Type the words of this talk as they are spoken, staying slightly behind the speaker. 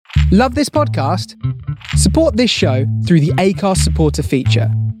Love this podcast? Support this show through the Acast supporter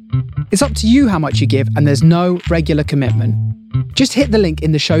feature. It's up to you how much you give, and there's no regular commitment. Just hit the link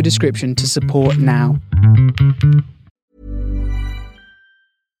in the show description to support now.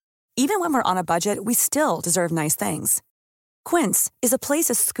 Even when we're on a budget, we still deserve nice things. Quince is a place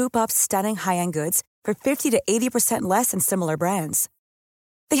to scoop up stunning high-end goods for 50 to 80% less than similar brands.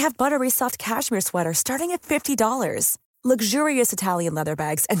 They have buttery soft cashmere sweaters starting at $50, luxurious Italian leather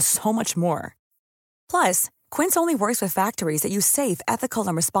bags, and so much more. Plus, Quince only works with factories that use safe, ethical,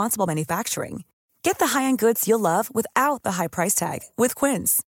 and responsible manufacturing. Get the high-end goods you'll love without the high price tag with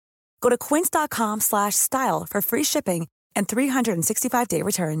Quince. Go to quince.com/style for free shipping and 365-day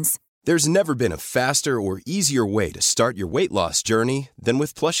returns. There's never been a faster or easier way to start your weight loss journey than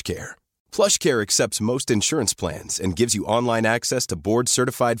with PlushCare. PlushCare accepts most insurance plans and gives you online access to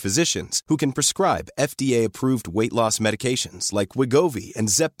board-certified physicians who can prescribe FDA-approved weight loss medications like Wegovy and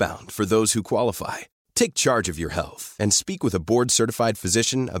Zepbound for those who qualify. Take charge of your health and speak with a board-certified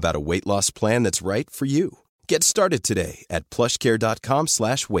physician about a weight loss plan that's right for you. Get started today at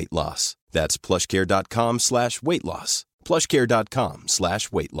plushcare.com/weight loss. That's plushcare.com/weight loss.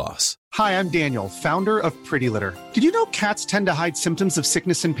 plushcare.com/weight loss. Hi, I'm Daniel, founder of Pretty Litter. Did you know cats tend to hide symptoms of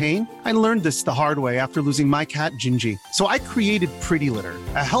sickness and pain? I learned this the hard way after losing my cat, Gingy. So I created Pretty Litter,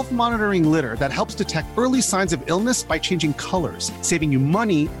 a health monitoring litter that helps detect early signs of illness by changing colors, saving you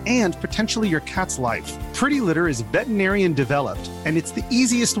money and potentially your cat's life. Pretty Litter is veterinarian developed, and it's the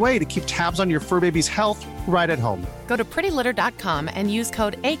easiest way to keep tabs on your fur baby's health right at home. Go to prettylitter.com and use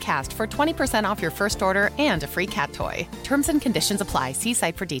code ACAST for 20% off your first order and a free cat toy. Terms and conditions apply. See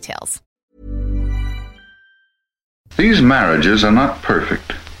site for details. These marriages are not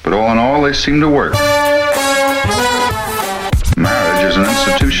perfect, but all in all, they seem to work. Marriage is an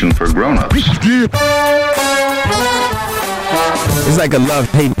institution for grown-ups. It's like a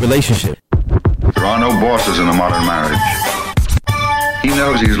love-hate relationship. There are no bosses in a modern marriage. He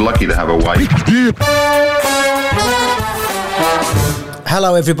knows he's lucky to have a wife.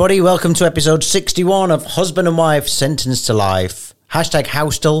 Hello everybody, welcome to episode 61 of Husband and Wife Sentenced to Life. Hashtag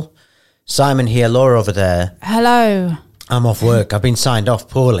Houstel. Simon here, Laura over there. Hello. I'm off work. I've been signed off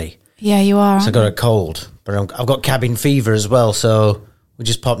poorly. Yeah, you are. So I got a cold, but I've got cabin fever as well, so we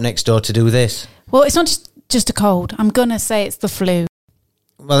just popped next door to do this. Well, it's not just a cold. I'm going to say it's the flu.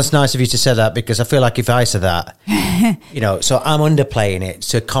 Well, it's nice of you to say that, because I feel like if I said that, so I'm underplaying it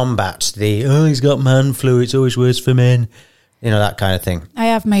to combat he's got man flu, it's always worse for men, that kind of thing. I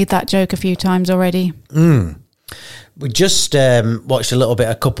have made that joke a few times already. We just watched a little bit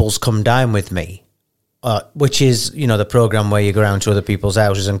of Couples Come Dine With Me, which is, the programme where you go around to other people's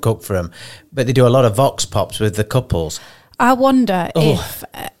houses and cook for them. But they do a lot of vox pops with the couples. I wonder if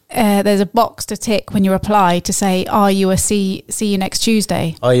there's a box to tick when you reply to say, are you a see you next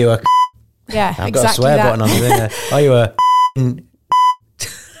Tuesday? Are you a... Yeah, I've exactly got a swear that. button on there. Are you a...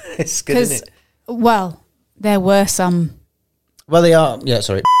 It's good, isn't it? Well, there were some... Well, they are... Yeah,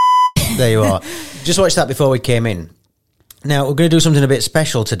 sorry. There you are. Just watched that before we came in. Now, we're going to do something a bit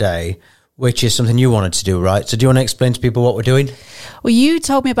special today, which is something you wanted to do, right? So do you want to explain to people what we're doing? Well, you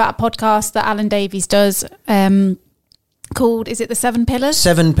told me about a podcast that Alan Davies does called, is it The Seven Pillars?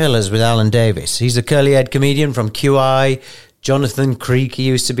 7 Pillars with Alan Davies. He's a curly-haired comedian from QI. Jonathan Creek he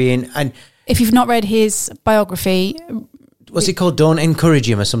used to be in. And if you've not read his biography... What's it called? Don't Encourage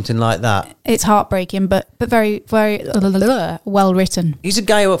Him or something like that. It's heartbreaking, but very, very well written. He's a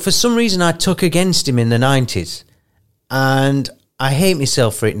guy who, for some reason, I took against him in the 90s. And I hate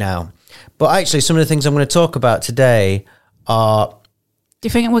myself for it now. But actually, some of the things I'm going to talk about today are... Do you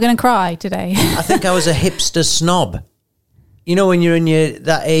think we're going to cry today? I think I was a hipster snob. When you're in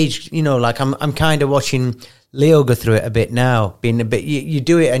that age, I'm kind of watching Leo go through it a bit now. Being a bit, you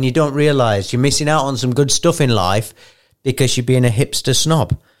do it and you don't realise you're missing out on some good stuff in life because you're being a hipster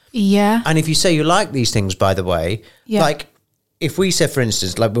snob. Yeah. And if you say you like these things, by the way, like if we say, for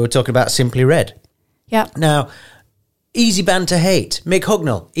instance, like we were talking about Simply Red. Yeah. Now... Easy band to hate. Mick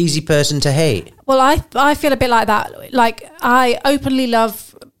Hucknall, easy person to hate. Well, I feel a bit like that. Like, I openly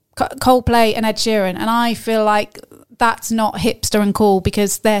love Coldplay and Ed Sheeran, and I feel like that's not hipster and cool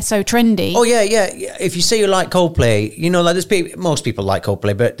because they're so trendy. Oh, yeah. If you say you like Coldplay, like most people like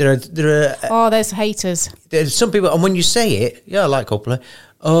Coldplay, but there are... there's haters. There's some people, and when you say it, I like Coldplay,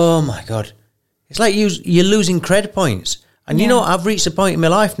 oh, my God. It's like you're losing cred points. And I've reached a point in my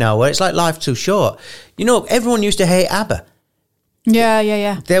life now where it's like life's too short. Everyone used to hate ABBA.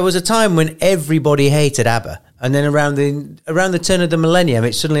 Yeah. There was a time when everybody hated ABBA. And then around the turn of the millennium,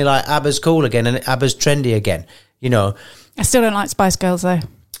 it's suddenly like ABBA's cool again and ABBA's trendy again, I still don't like Spice Girls, though.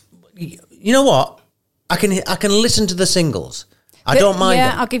 You know what? I can listen to the singles. I don't mind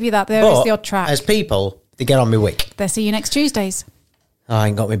Yeah, them. I'll give you that. There is But the odd track. as people, they get on me wick. They'll see you next Tuesdays. I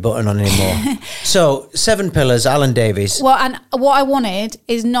ain't got my button on anymore. So, Seven Pillars, Alan Davies. Well, and what I wanted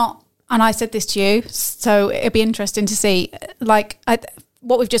is not, and I said this to you, so it'd be interesting to see, like,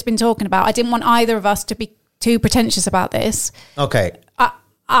 what we've just been talking about. I didn't want either of us to be too pretentious about this. Okay.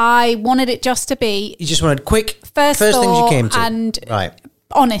 I wanted it just to be You just wanted quick, first things you thought came to. and right.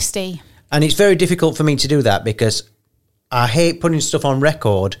 honesty. And it's very difficult for me to do that because I hate putting stuff on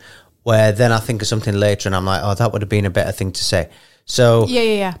record where then I think of something later and I'm like, oh, that would have been a better thing to say. So,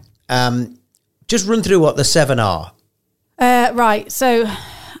 Yeah. just run through what the 7 are. Right, so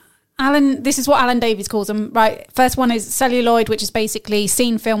this is what Alan Davies calls them. Right, first one is celluloid, which is basically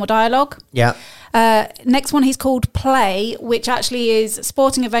scene, film or dialogue. Yeah. Next one he's called play, which actually is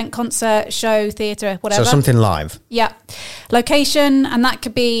sporting event, concert, show, theatre, whatever. So something live. Yeah. Location, and that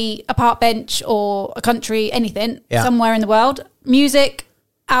could be a park bench or a country, anything, somewhere in the world. Music,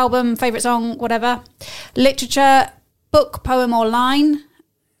 album, favourite song, whatever. Literature, book, poem or line.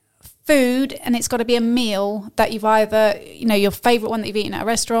 Food, and it's got to be a meal that you've either, your favourite one that you've eaten at a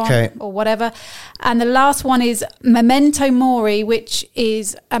restaurant or whatever. And the last one is memento mori, which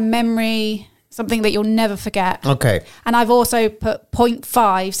is a memory, something that you'll never forget. Okay. And I've also put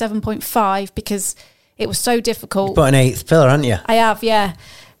 7.5, because it was so difficult. You put an 8th pillar, haven't you? I have, yeah.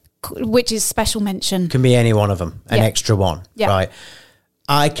 Which is special mention. Can be any one of them, an extra one. Yeah. Right.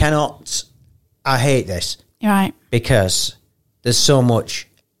 I hate this. Right. Because there's so much.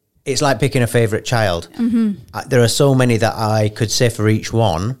 It's like picking a favourite child. Mm-hmm. There are so many that I could say for each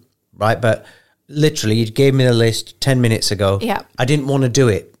one, right? But literally, you gave me the list 10 minutes ago. Yeah. I didn't want to do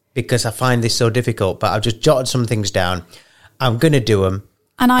it because I find this so difficult, but I've just jotted some things down. I'm going to do them.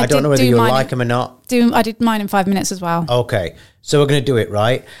 And I don't know whether you'll like them or not. I did mine in 5 minutes as well. Okay. So we're going to do it,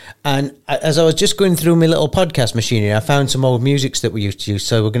 right? And as I was just going through my little podcast machine, I found some old musics that we used to use.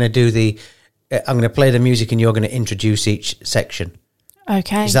 So we're going to do I'm going to play the music and you're going to introduce each section.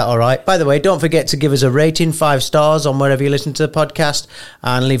 Okay. Is that all right? By the way, don't forget to give us a rating, 5 stars on wherever you listen to the podcast,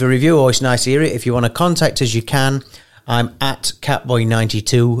 and leave a review. Always nice to hear it. If you want to contact us, you can. I'm at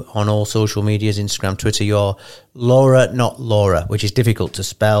Catboy92 on all social medias, Instagram, Twitter. You're Laura, not Laura, which is difficult to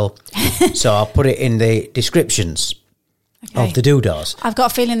spell. So I'll put it in the descriptions of the doodahs. I've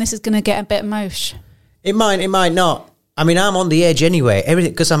got a feeling this is going to get a bit emosh. It might not. I mean, I'm on the edge anyway.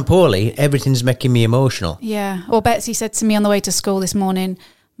 Everything, because I'm poorly, everything's making me emotional. Yeah. Well, Betsy said to me on the way to school this morning,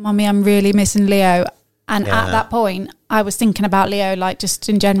 Mummy, I'm really missing Leo. And at that point, I was thinking about Leo, like just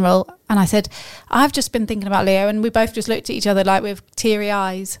in general. And I said, I've just been thinking about Leo. And we both just looked at each other like with teary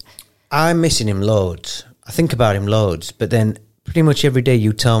eyes. I'm missing him loads. I think about him loads. But then pretty much every day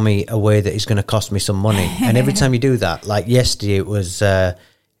you tell me a way that he's going to cost me some money. And every time you do that, like yesterday it was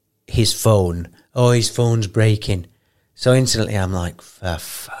his phone. Oh, his phone's breaking. So instantly I'm like,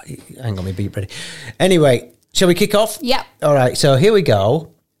 hang on, my beat ready. Anyway, shall we kick off? Yeah. All right, so here we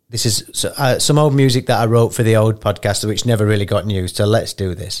go. This is some old music that I wrote for the old podcast, which never really got used. So let's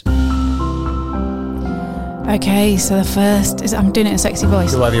do this. Okay, so the first is, I'm doing it in a sexy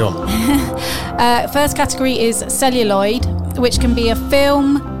voice. Do whatever you want. First category is celluloid, which can be a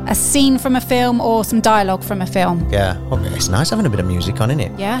film, a scene from a film, or some dialogue from a film. Yeah, okay, it's nice having a bit of music on, isn't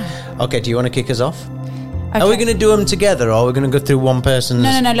it? Yeah. Okay, do you want to kick us off? Okay. Are we going to do them together, or are we going to go through one person's...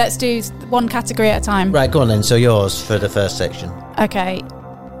 No, let's do one category at a time. Right, go on then. So yours for the first section. Okay.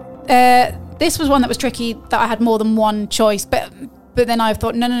 This was one that was tricky, that I had more than one choice, but then I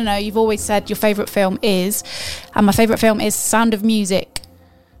thought, no, you've always said your favourite film is, and my favourite film is Sound of Music.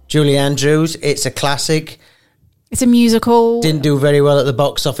 Julie Andrews, it's a classic. It's a musical. Didn't do very well at the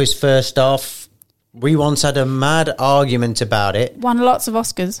box office first off. We once had a mad argument about it. Won lots of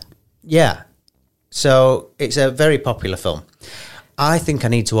Oscars. Yeah. So it's a very popular film. I think I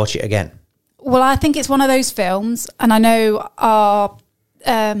need to watch it again. Well, I think it's one of those films, and I know our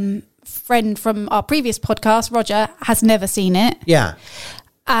friend from our previous podcast, Roger, has never seen it. Yeah.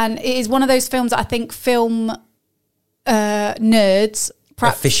 And it is one of those films that I think film nerds,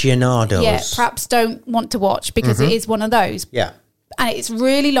 aficionados. Yeah, perhaps don't want to watch because it is one of those. Yeah. And it's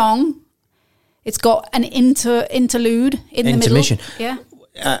really long. It's got an interlude in Intermission. the middle.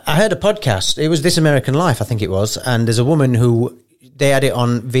 Yeah. I heard a podcast. It was This American Life, I think it was. And there's a woman who, they had it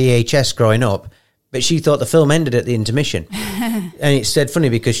on VHS growing up, but she thought the film ended at the intermission. And it's dead funny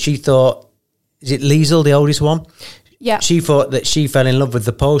because she thought, is it Liesel, the oldest one? Yeah. She thought that she fell in love with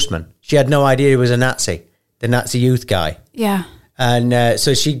the postman. She had no idea he was a Nazi, the Nazi youth guy. Yeah. And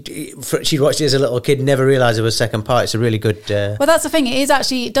so she'd watched it as a little kid, never realised it was a second part. It's a really good... Well, that's the thing.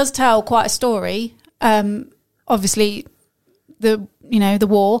 It does tell quite a story. Obviously, the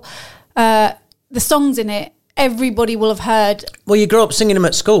war. The songs in it everybody will have heard. Well, you grew up singing them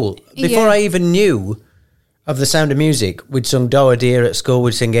at school. Before I even knew of The Sound of Music, we'd sung Doa Dear at school,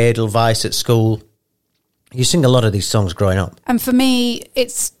 we'd sing Edelweiss at school. You sing a lot of these songs growing up. And for me,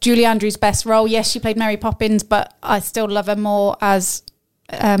 it's Julie Andrews' best role. Yes, she played Mary Poppins, but I still love her more as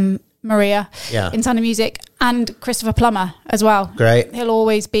Maria in Sound of Music, and Christopher Plummer as well. Great. He'll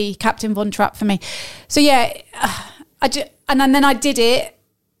always be Captain Von Trapp for me. So yeah, and then I did it.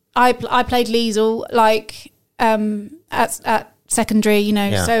 I played Liesl like at secondary, you know.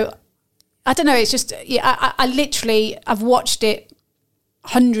 Yeah. So I don't know. It's just I literally I've watched it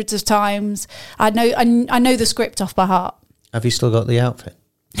hundreds of times. I know the script off by heart. Have you still got the outfit?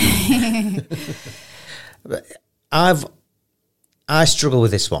 I struggle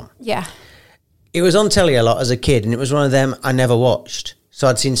with this one. Yeah. It was on telly a lot as a kid, and it was one of them I never watched. So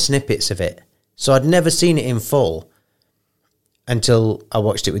I'd seen snippets of it. So I'd never seen it in full until I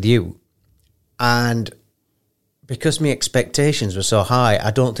watched it with you. And because my expectations were so high,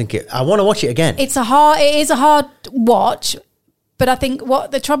 I don't think I want to watch it again. It is a hard watch. But I think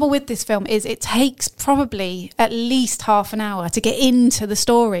what the trouble with this film is it takes probably at least half an hour to get into the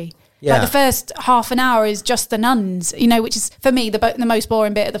story. Yeah. Like the first half an hour is just the nuns, you know, which is, for me, the most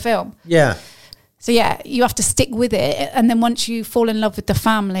boring bit of the film. Yeah. So, yeah, you have to stick with it. And then once you fall in love with the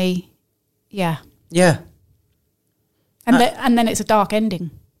family, yeah. Yeah. And then it's a dark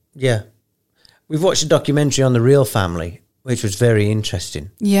ending. Yeah. We've watched a documentary on the real family, which was very interesting.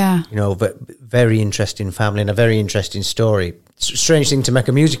 Yeah. You know, but very interesting family and a very interesting story. Strange thing to make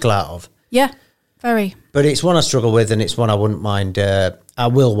a musical out of. Yeah, very. But it's one I struggle with, and it's one I wouldn't mind. I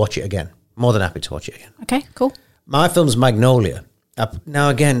will watch it again. More than happy to watch it again. Okay, cool. My film's Magnolia. Now,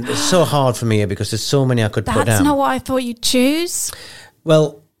 again, it's so hard for me because there's so many I could put down. That's not what I thought you'd choose.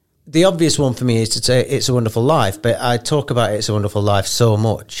 Well, the obvious one for me is to say It's a Wonderful Life, but I talk about It's a Wonderful Life so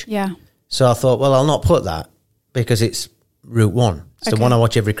much. Yeah. So I thought, well, I'll not put that because it's Route 1. It's the one I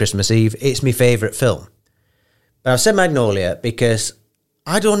watch every Christmas Eve. It's my favourite film. But I've said Magnolia because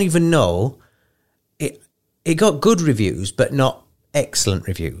I don't even know. It got good reviews, but not excellent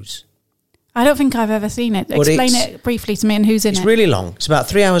reviews. I don't think I've ever seen it. Explain it briefly to me and who's in it. It's really long. It's about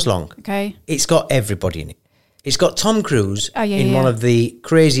 3 hours long. Okay. It's got everybody in it. It's got Tom Cruise in one of the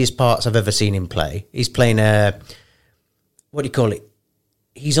craziest parts I've ever seen him play. He's playing what do you call it?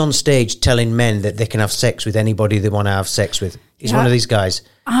 He's on stage telling men that they can have sex with anybody they want to have sex with. He's one of these guys.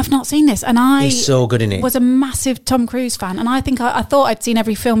 I've not seen this, and he's so good in it. Was a massive Tom Cruise fan, and I think I thought I'd seen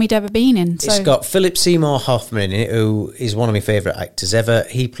every film he'd ever been in. So. It's got Philip Seymour Hoffman in it, who is one of my favourite actors ever.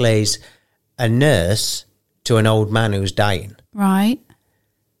 He plays a nurse to an old man who's dying. Right.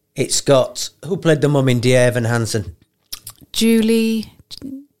 It's got, who played the mum in Dear Evan Hansen? Julie.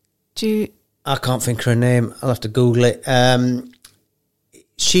 I can't think of her name. I'll have to Google it.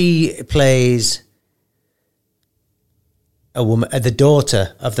 She plays a woman, the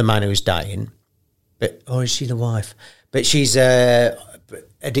daughter of the man who's dying, or is she the wife? But she's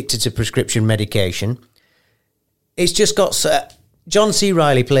addicted to prescription medication. It's just got John C.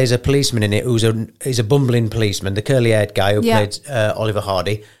 Reilly plays a policeman in it he's a bumbling policeman, the curly-haired guy who played Oliver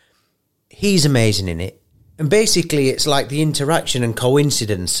Hardy. He's amazing in it. And basically it's like the interaction and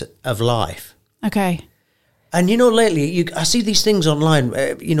coincidence of life. Okay. And, you know, lately, I see these things online,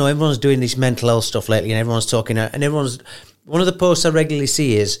 you know, everyone's doing this mental health stuff lately and everyone's talking, and one of the posts I regularly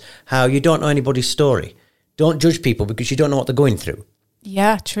see is how you don't know anybody's story. Don't judge people because you don't know what they're going through.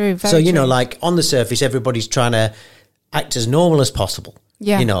 Yeah, true. So, you know, like on the surface, everybody's trying to act as normal as possible.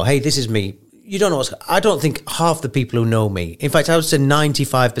 Yeah. You know, hey, this is me. You don't know I don't think half the people who know me, in fact, I would say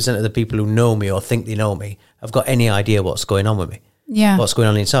 95% of the people who know me or think they know me have got any idea what's going on with me. Yeah. What's going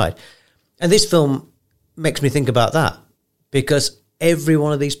on inside. And this film makes me think about that because every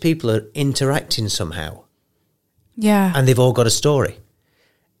one of these people are interacting somehow. Yeah. And they've all got a story.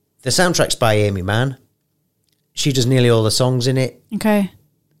 The soundtrack's by Amy Mann. She does nearly all the songs in it. Okay.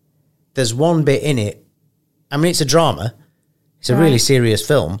 There's one bit in it. I mean, it's a drama. It's a really serious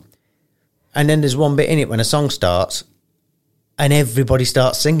film. And then there's one bit in it when a song starts and everybody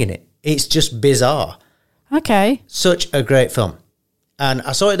starts singing it. It's just bizarre. Okay. Such a great film. And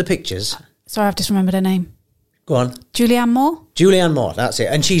I saw it at the pictures. Sorry, I've just remembered her name. Go on. Julianne Moore? Julianne Moore, that's it.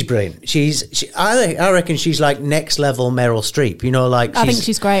 And she's brilliant. I reckon she's like next level Meryl Streep. You know, like I think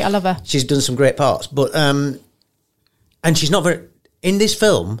she's great. I love her. She's done some great parts. But and she's not very in this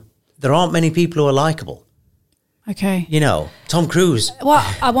film, there aren't many people who are likable. Okay. You know, Tom Cruise. Well,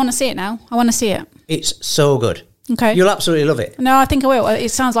 I want to see it now. I want to see it. It's so good. Okay. You'll absolutely love it. No, I think I will. It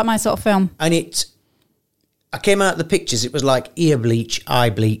sounds like my sort of film. And I came out of the pictures, it was like ear bleach, eye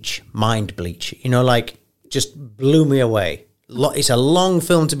bleach, mind bleach. You know, like, just blew me away. It's a long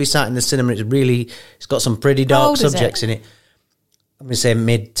film to be sat in the cinema. It's got some pretty dark subjects in it. I'm going to say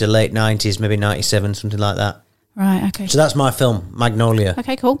mid to late 90s, maybe 97, something like that. Right, okay. So that's my film, Magnolia.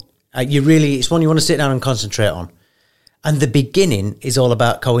 Okay, cool. It's one you want to sit down and concentrate on. And the beginning is all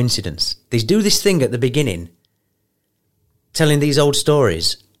about coincidence. They do this thing at the beginning, telling these old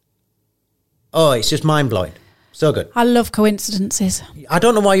stories. Oh, it's just mind-blowing. So good. I love coincidences. I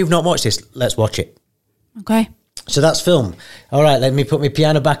don't know why you've not watched this. Let's watch it. Okay. So that's film. All right, let me put my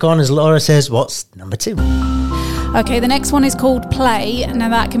piano back on as Laura says, what's number 2? Okay, the next one is called Play. Now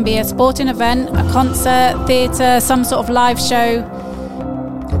that can be a sporting event, a concert, theatre, some sort of live show.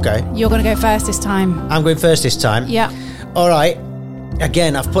 Okay. You're going to go first this time. I'm going first this time? Yeah. All right.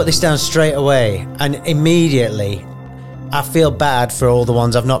 Again, I've put this down straight away and immediately I feel bad for all the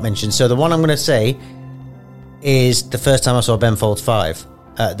ones I've not mentioned. So the one I'm going to say is the first time I saw Ben Folds 5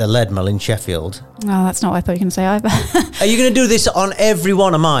 at the Leadmill in Sheffield. No, that's not what I thought you were going to say either. Are you going to do this on every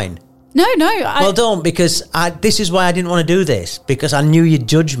one of mine? No. Well, don't, because this is why I didn't want to do this, because I knew you'd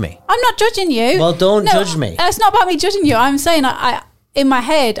judge me. I'm not judging you. Well, don't judge me. It's not about me judging you. I'm saying I in my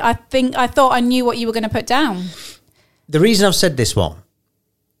head, I thought I knew what you were going to put down. The reason I've said this one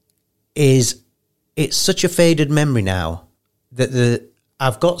is it's such a faded memory now that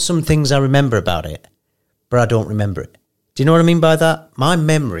I've got some things I remember about it, but I don't remember it. Do you know what I mean by that? My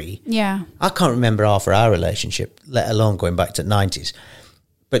memory, I can't remember half of our relationship, let alone going back to the 90s.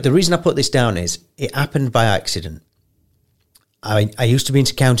 But the reason I put this down is it happened by accident. I used to be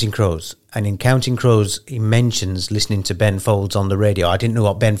into Counting Crows, and in Counting Crows, he mentions listening to Ben Folds on the radio. I didn't know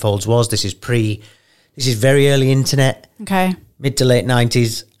what Ben Folds was. This is very early internet. Okay. Mid to late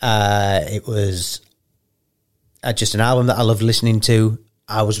 90s. It was just an album that I loved listening to.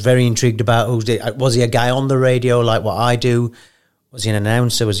 I was very intrigued about was he a guy on the radio like what I do? Was he an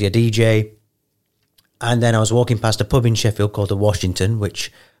announcer? Was he a DJ? And then I was walking past a pub in Sheffield called the Washington,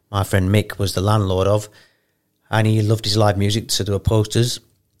 which my friend Mick was the landlord of. And he loved his live music, so there were posters.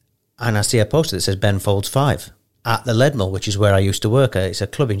 And I see a poster that says Ben Folds 5 at the Leadmill, which is where I used to work. It's a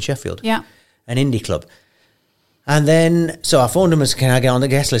club in Sheffield. Yeah. An indie club. And then, so I phoned him and said, can I get on the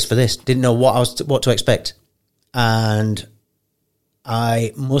guest list for this? Didn't know what to expect. And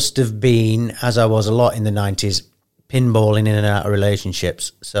I must have been, as I was a lot in the 90s, pinballing in and out of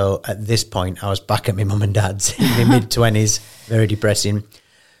relationships. So at this point, I was back at my mum and dad's in my mid-20s, very depressing.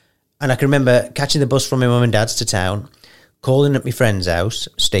 And I can remember catching the bus from my mum and dad's to town, calling at my friend's house,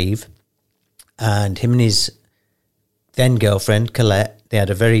 Steve, and him and his then-girlfriend, Colette. They had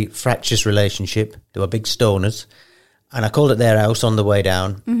a very fractious relationship. They were big stoners. And I called at their house on the way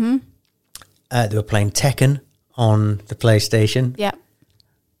down. Mm-hmm. They were playing Tekken on the PlayStation. Yeah.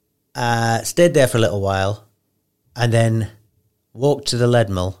 Stayed there for a little while and then walked to the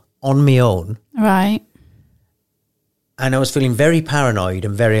Leadmill on my own. Right. And I was feeling very paranoid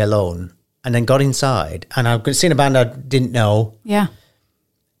and very alone. And then got inside and I'd seen a band I didn't know. Yeah.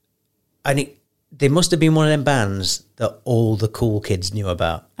 And they must have been one of them bands that all the cool kids knew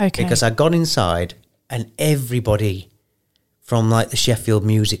about. Okay. Because I got inside and everybody from like the Sheffield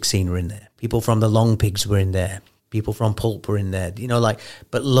music scene were in there. People from the Long Pigs were in there. People from Pulp were in there.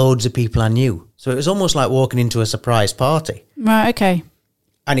 But loads of people I knew. So it was almost like walking into a surprise party. Right, okay.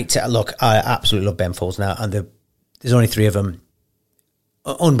 And look, I absolutely love Ben Folds now. And there's only 3 of them.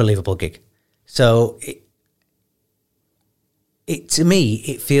 Unbelievable gig. So it to me,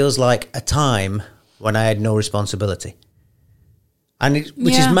 it feels like a time when I had no responsibility.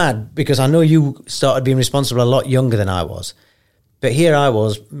 Which is mad because I know you started being responsible a lot younger than I was. But here I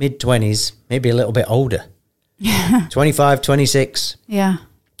was, mid-20s, maybe a little bit older. 25, 26. Yeah.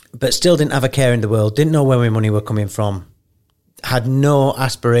 But still didn't have a care in the world, didn't know where my money were coming from, had no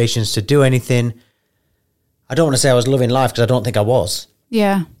aspirations to do anything. I don't want to say I was loving life because I don't think I was.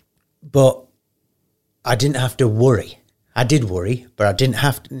 Yeah. But I didn't have to worry. I did worry, but I didn't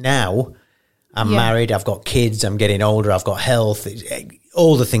have to. Now I'm married, I've got kids, I'm getting older, I've got health,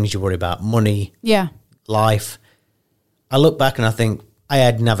 all the things you worry about, money, life. I look back and I think I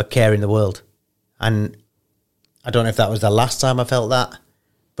didn't have a care in the world. And I don't know if that was the last time I felt that,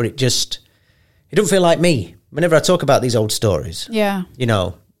 but it don't feel like me. Whenever I talk about these old stories,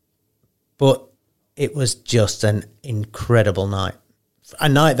 but it was just an incredible night. A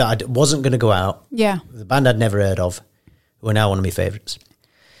night that I wasn't going to go out. Yeah. The band I'd never heard of, who are now one of my favourites.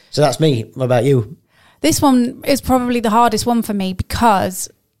 So that's me. What about you? This one is probably the hardest one for me because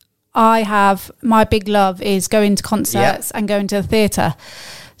my big love is going to concerts and going to the theatre.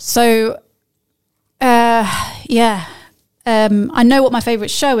 So, I know what my favourite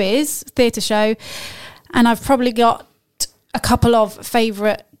show is, theatre show, and I've probably got a couple of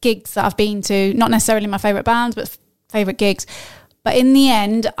favourite gigs that I've been to, not necessarily my favourite bands, but favourite gigs. But in the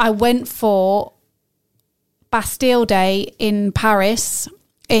end, I went for Bastille Day in Paris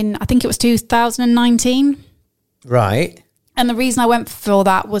in, I think it was 2019. Right. And the reason I went for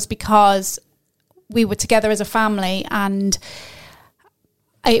that was because we were together as a family, and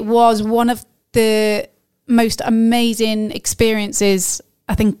it was one of the most amazing experiences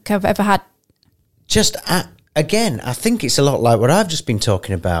I think I've ever had. Again, I think it's a lot like what I've just been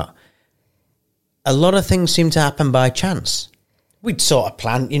talking about. A lot of things seem to happen by chance. We'd sort of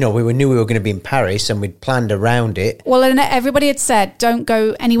planned, we knew we were going to be in Paris and we'd planned around it. Well, and everybody had said, don't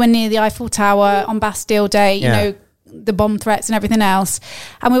go anywhere near the Eiffel Tower on Bastille Day, the bomb threats and everything else.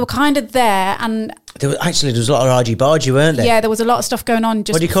 And we were kind of there, and there was a lot of argy-bargy, weren't there? Yeah, there was a lot of stuff going on.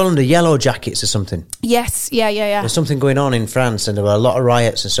 What do you call them, the yellow jackets or something? Yes, yeah. There's something going on in France, and there were a lot of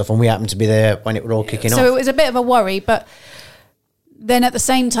riots and stuff, and we happened to be there when it were all kicking off. So it was a bit of a worry, but then at the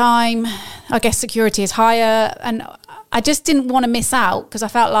same time, I guess security is higher, and I just didn't want to miss out, because I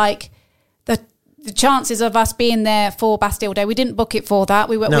felt like the chances of us being there for Bastille Day, we didn't book it for that.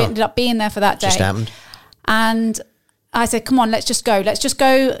 We ended up being there for that day. Just happened. And I said, come on, let's just go to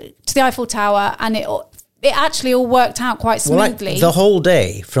the Eiffel Tower. And it actually all worked out quite smoothly. The whole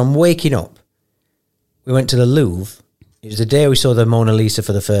day, from waking up, we went to the Louvre. It was the day we saw the Mona Lisa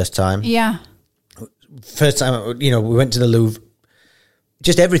for the first time. Yeah. First time, we went to the Louvre.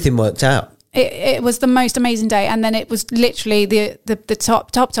 Just everything worked out. It was the most amazing day. And then it was literally the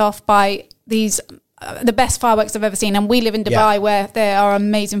topped off by these the best fireworks I've ever seen. And we live in Dubai, where there are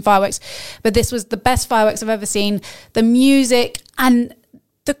amazing fireworks, but this was the best fireworks I've ever seen. The music and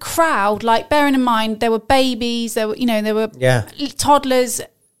the crowd, like, bearing in mind there were babies, there were toddlers,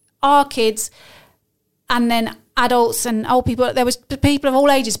 our kids, and then adults and old people. There was people of all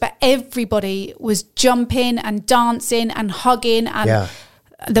ages, but everybody was jumping and dancing and hugging, and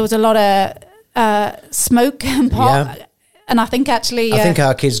there was a lot of smoke and pop. Yeah. And I think actually, I think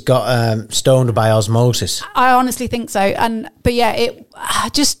our kids got stoned by osmosis. I honestly think so. But it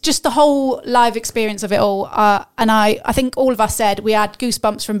just the whole live experience of it all. And I think all of us said we had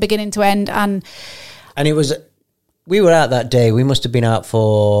goosebumps from beginning to end. And it was, we were out that day. We must have been out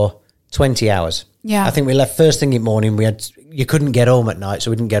for 20 hours. Yeah. I think we left first thing in the morning. You couldn't get home at night,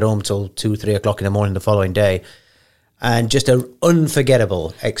 so we didn't get home till 2-3 o'clock in the morning the following day. And just an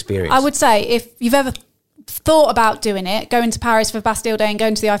unforgettable experience. I would say, if you've ever thought about doing it, going to Paris for Bastille Day and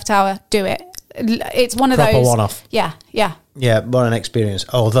going to the Eiffel Tower, do it. It's one of proper those one-off. Yeah, what an experience.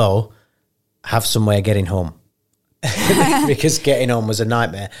 Although, have some way of getting home. Because getting home was a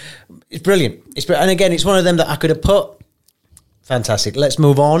nightmare. It's brilliant. And again, it's one of them that I could have put. Fantastic. Let's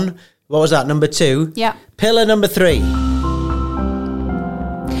move on. What was that, number 2? Yeah. Pillar number 3.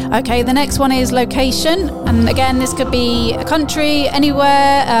 Okay, the next one is location. And again, this could be a country,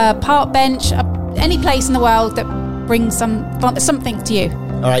 anywhere, a park bench, any place in the world that brings something to you.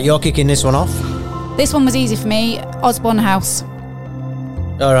 All right, you're kicking this one off. This one was easy for me. Osborne House.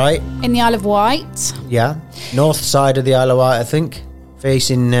 All right. In the Isle of Wight. Yeah. North side of the Isle of Wight, I think.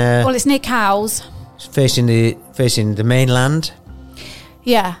 Facing... well, it's near Cowes. Facing the mainland.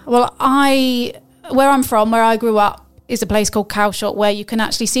 Yeah. Well, where I'm from, where I grew up, is a place called Cowshot, where you can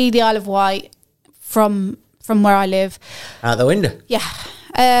actually see the Isle of Wight from where I live. Out the window. Yeah.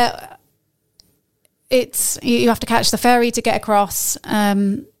 You have to catch the ferry to get across.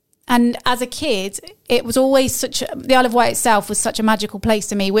 And as a kid, it was always the Isle of Wight itself was such a magical place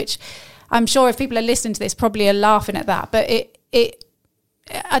to me, which I'm sure if people are listening to this probably are laughing at that. But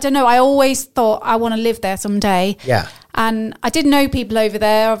I don't know, I always thought I want to live there someday. Yeah. And I did know people over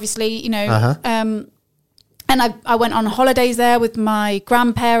there, obviously, and I went on holidays there with my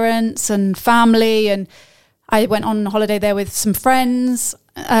grandparents and family, and I went on holiday there with some friends.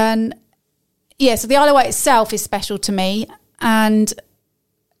 And yeah, so the Isle of Wight itself is special to me. And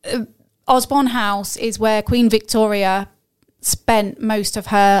Osborne House is where Queen Victoria spent most of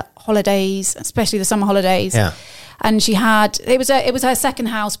her holidays, especially the summer holidays. Yeah. And it was her second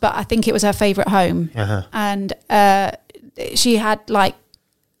house, but I think it was her favourite home. Uh-huh. And she had like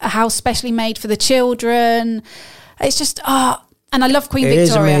a house specially made for the children. It's just, and I love Queen Victoria. It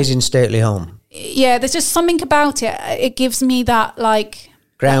is amazing stately home. Yeah, there's just something about it. It gives me that like...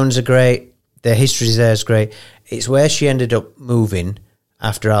 Grounds are great. The history there is great. It's where she ended up moving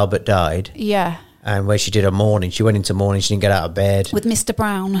after Albert died. Yeah. And where she did her mourning. She went into mourning. She didn't get out of bed. With Mr.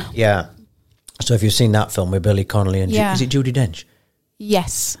 Brown. Yeah. So if you've seen that film with Billy Connolly and is it Judi Dench?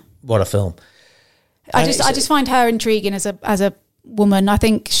 Yes. What a film! I just find her intriguing as a woman. I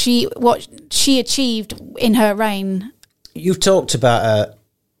think what she achieved in her reign. You've talked about her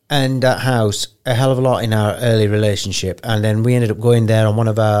and that house a hell of a lot in our early relationship, and then we ended up going there on one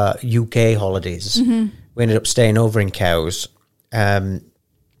of our UK holidays, we ended up staying over in Cowes, and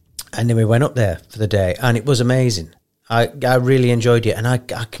then we went up there for the day, and it was amazing. I really enjoyed it, and I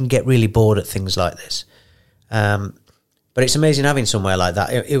can get really bored at things like this. But it's amazing having somewhere like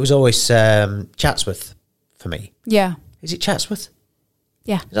that. It was always Chatsworth for me. Yeah. Is it Chatsworth?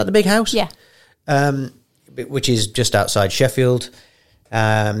 Yeah. Is that the big house? Yeah. Which is just outside Sheffield.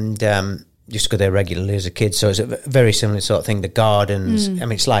 And used to go there regularly as a kid. So it's a very similar sort of thing. The gardens. I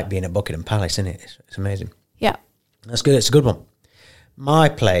mean, it's like being at Buckingham Palace, isn't it? It's amazing. Yeah. That's good. It's a good one. My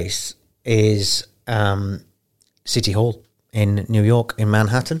place is City Hall in New York, in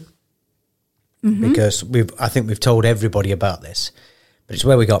Manhattan. Because I think we've told everybody about this, but it's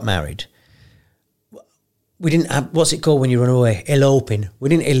where we got married. We didn't have, what's it called when you run away? Eloping. We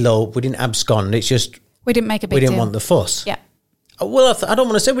didn't elope. We didn't abscond. It's just we didn't make a big deal. We didn't deal. want the fuss. Yeah. Well, I don't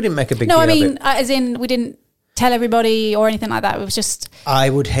want to say we didn't make a big deal. No, I mean, as in we didn't tell everybody or anything like that. It was just. I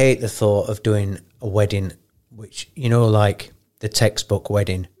would hate the thought of doing a wedding, which, you know, like the textbook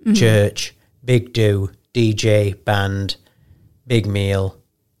wedding, church, big do, DJ, band, big meal,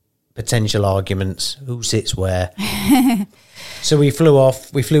 potential arguments, who sits where. So we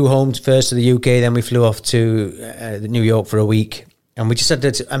flew home first to the UK, then we flew off to New York for a week, and we just had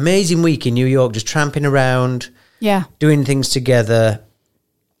this amazing week in New York, just tramping around, doing things together.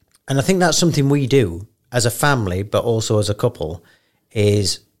 And I think that's something we do as a family, but also as a couple,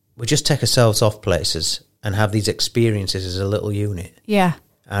 is we just take ourselves off places and have these experiences as a little unit. Yeah.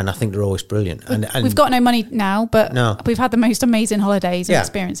 And I think they're always brilliant. And we've got no money now, but we've had the most amazing holidays and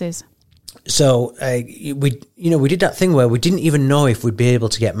experiences. So we did that thing where we didn't even know if we'd be able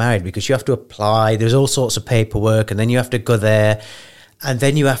to get married, because you have to apply. There's all sorts of paperwork, and then you have to go there, and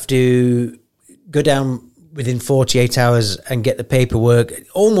then you have to go down within 48 hours and get the paperwork.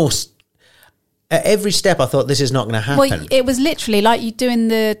 Almost at every step, I thought, this is not going to happen. Well, it was literally like you doing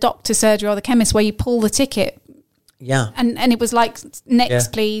the doctor surgery or the chemist, where you pull the ticket. Yeah. And it was like,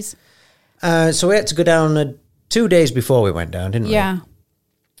 next, please. So we had to go down 2 days before we went down, didn't we? Yeah.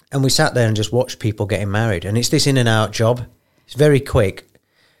 And we sat there and just watched people getting married. And it's this in and out job. It's very quick.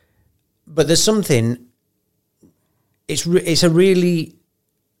 But there's something, it's a really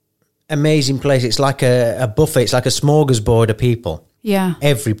amazing place. It's like a buffet. It's like a smorgasbord of people. Yeah.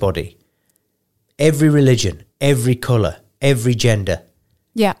 Everybody. Every religion. Every colour. Every gender.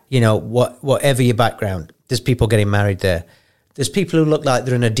 Yeah. You know, whatever your background. There's people getting married there. There's people who look like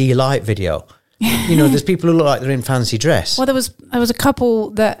they're in a D-Light video. You know, there's people who look like they're in fancy dress. Well, there was a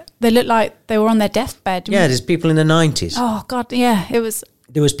couple that they looked like they were on their deathbed. Yeah, there's people in the 90s. Oh, God, yeah, it was...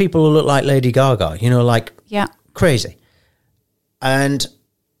 There was people who look like Lady Gaga, you know, like crazy. And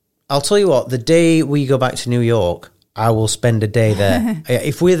I'll tell you what, the day we go back to New York, I will spend a day there.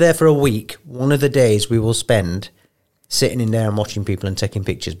 If we're there for a week, one of the days we will spend sitting in there and watching people and taking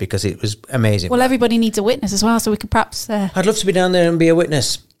pictures, because it was amazing. Well, everybody needs a witness as well, so we could perhaps... I'd love to be down there and be a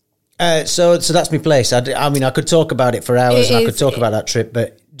witness. So that's my place. I mean, I could talk about it for hours. I could talk about that trip,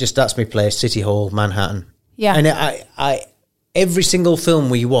 but just that's my place, City Hall, Manhattan. Yeah. And I every single film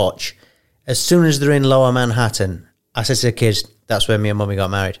we watch, as soon as they're in Lower Manhattan, I said to the kids, that's where me and Mummy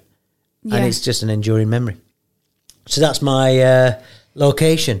got married. Yeah. And it's just an enduring memory. So that's my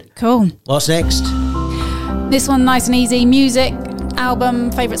location. Cool. What's next? This one, nice and easy. Music,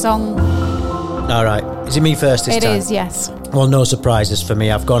 album, favourite song. All right. Is it me first this time? It is, yes. Well, no surprises for me.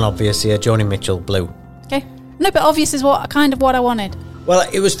 I've gone obvious here. Joni Mitchell, Blue. Okay. No, but obvious is what I wanted. Well,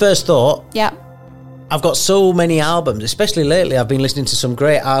 it was first thought. Yeah. I've got so many albums, especially lately. I've been listening to some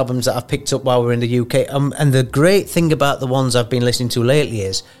great albums that I've picked up while we're in the UK. And the great thing about the ones I've been listening to lately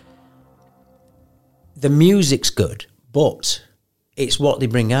is the music's good, but it's what they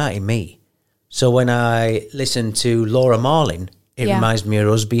bring out in me. So when I listen to Laura Marling, it reminds me of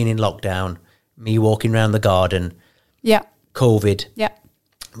us being in lockdown, me walking around the garden, COVID. Yeah.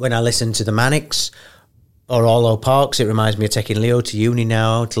 When I listen to the Manics or Arlo Parks, it reminds me of taking Leo to uni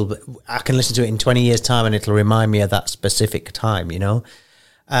now. I can listen to it in 20 years' time and it'll remind me of that specific time, you know.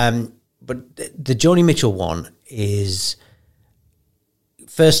 But the Joni Mitchell one is...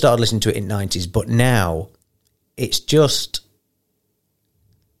 First started listening to it in the 90s, but now it's just...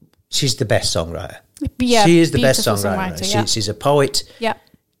 She's the best songwriter. Yeah, she is the best songwriter. She's a poet. Yeah.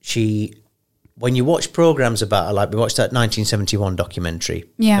 When you watch programs about her, like we watched that 1971 documentary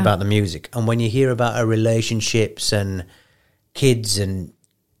about the music, and when you hear about her relationships and kids and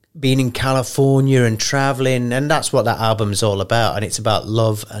being in California and traveling, and that's what that album's all about. And it's about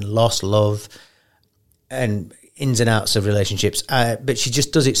love and lost love and ins and outs of relationships. But she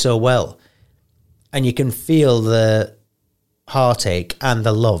just does it so well. And you can feel the heartache and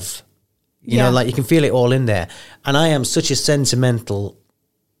the love, you know, like you can feel it all in there. And I am such a sentimental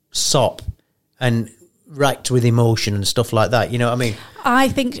sop, and racked with emotion and stuff like that. You know what I mean? I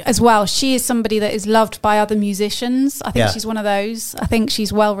think as well, she is somebody that is loved by other musicians. I think Yeah. she's one of those. I think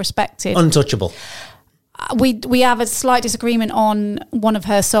she's well respected. Untouchable. We have a slight disagreement on one of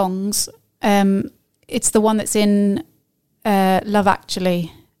her songs. It's the one that's in Love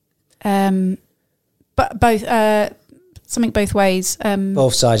Actually. But both something both ways.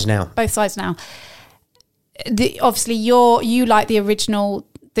 Both sides now. Both sides now. Obviously, you like the original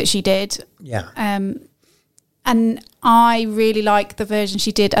that she did. Yeah. And I really like the version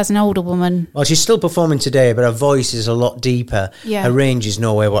she did as an older woman. Well, she's still performing today, but her voice is a lot deeper. Yeah. Her range is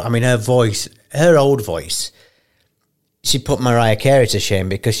nowhere. I mean, her old voice, she put Mariah Carey to shame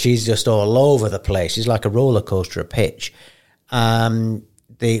because she's just all over the place. She's like a roller coaster of pitch.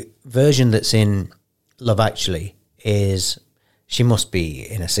 The version that's in Love Actually is, she must be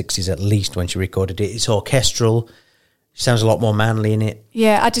in her 60s at least when she recorded it. It's orchestral. She sounds a lot more manly in it.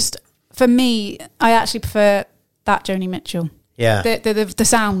 Yeah, for me, I actually prefer that Joni Mitchell. Yeah. The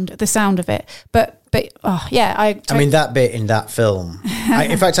sound of it. But oh yeah, I mean, that bit in that film.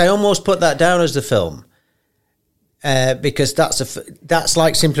 In fact, I almost put that down as the film. Because that's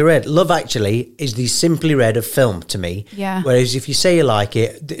like Simply Red. Love Actually is the Simply Red of film to me. Yeah. Whereas if you say you like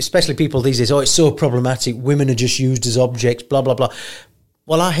it, especially people these days, it's so problematic. Women are just used as objects. Blah blah blah.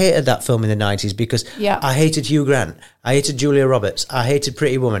 Well, I hated that film in the 90s because I hated Hugh Grant. I hated Julia Roberts. I hated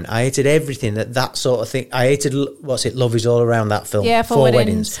Pretty Woman. I hated everything that sort of thing. I hated Love Is All Around that film. Yeah, Four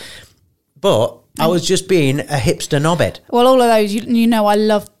Weddings. But I was just being a hipster knobhead. Well, all of those, you know, I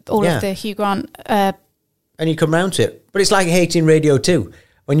love all of the Hugh Grant. And you come round to it. But it's like hating Radio 2.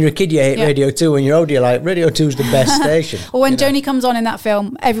 When you're a kid, you hate Radio 2. When you're older, you're like, Radio 2 is the best station. Well, when Joni comes on in that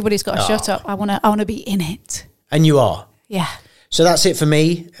film, everybody's got to shut up. I want to be in it. And you are. Yeah. So that's it for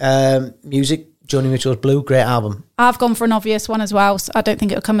me. Music, Joni Mitchell's Blue, great album. I've gone for an obvious one as well, so I don't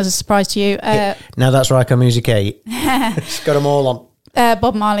think it'll come as a surprise to you. Now that's right on Music 8. It's got them all on.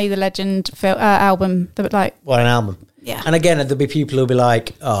 Bob Marley, The Legend album. What an album. Yeah. And again, there'll be people who'll be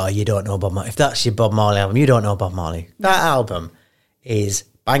like, oh, you don't know Bob Marley. If that's your Bob Marley album, you don't know Bob Marley. That album is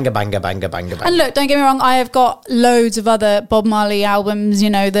banger, banger, banger, banger, banger. And look, don't get me wrong, I have got loads of other Bob Marley albums, you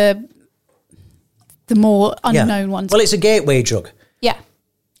know, the more unknown ones. Well, it's a gateway drug. Yeah.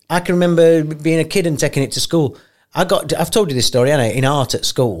 I can remember being a kid and taking it to school. I've told you this story, haven't I? In art at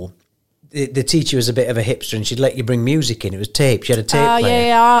school, the teacher was a bit of a hipster and she'd let you bring music in. It was tape. She had a tape player.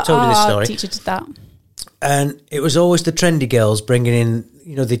 Yeah. Told you this story. Our teacher did that. And it was always the trendy girls bringing in,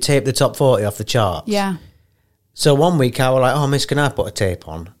 you know, they tape the top 40 off the charts. Yeah. So one week I was like, oh, miss, can I put a tape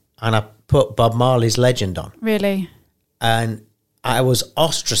on? And I put Bob Marley's Legend on. Really? And I was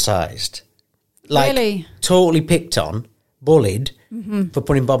ostracised. Like, really? Totally picked on, bullied for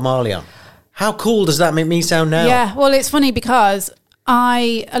putting Bob Marley on. How cool does that make me sound now? Yeah, well, it's funny because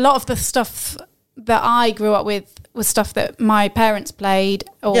a lot of the stuff that I grew up with was stuff that my parents played.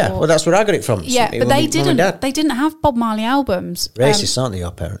 Yeah, well, that's where I got it from. Yeah, but they didn't have Bob Marley albums. Racist, aren't they,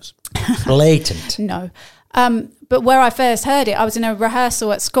 your parents? Blatant. No. But where I first heard it, I was in a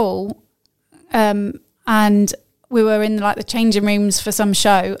rehearsal at school, and we were in like the changing rooms for some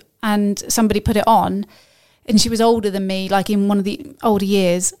show, and somebody put it on, and she was older than me, like in one of the older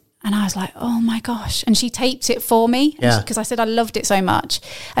years, and I was like, oh my gosh. And she taped it for me because I said I loved it so much.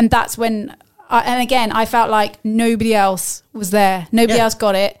 And that's when, and again, I felt like nobody else was there. Nobody else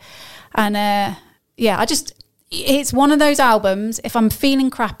got it. And it's one of those albums, if I'm feeling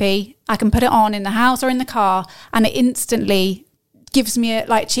crappy, I can put it on in the house or in the car and it instantly gives me,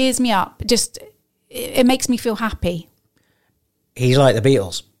 cheers me up. It makes me feel happy. He's like the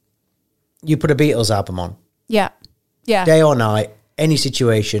Beatles. You put a Beatles album on. Yeah. Yeah. Day or night, any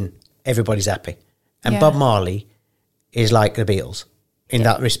situation, everybody's happy. And Bob Marley is like the Beatles in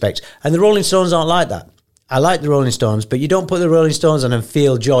that respect. And the Rolling Stones aren't like that. I like the Rolling Stones, but you don't put the Rolling Stones on and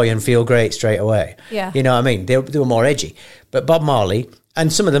feel joy and feel great straight away. Yeah. You know what I mean? They were more edgy. But Bob Marley,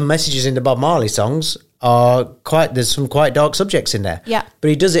 and some of the messages in the Bob Marley songs are there's some quite dark subjects in there. Yeah. But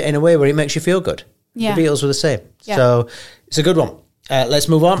he does it in a way where it makes you feel good. Yeah. The Beatles were the same. Yeah. So it's a good one. Let's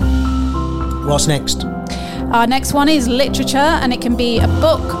move on. What's next? Our next one is literature, and it can be a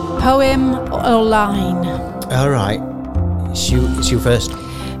book, poem, or a line. All right. It's you first.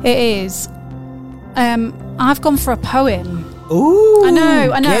 It is. I've gone for a poem. Ooh, I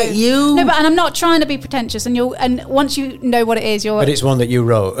know. Get you. No, and I'm not trying to be pretentious. And once you know what it is, But it's one that you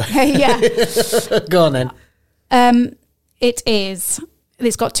wrote. Yeah. Go on then. It is.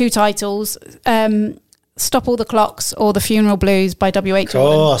 It's got two titles. Stop All the Clocks or The Funeral Blues by W.H. Of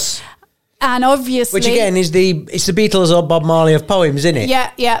course. And obviously, which again is it's the Beatles or Bob Marley of poems, isn't it?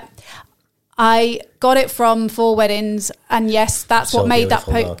 Yeah, yeah. I got it from Four Weddings, and yes, that's So what made that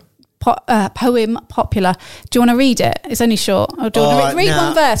beautiful, poem popular. Do you want to read it? It's only short. Or do you want to read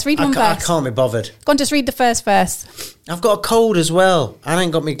one verse? Read one verse. I can't be bothered. Go on, just read the first verse. I've got a cold as well. I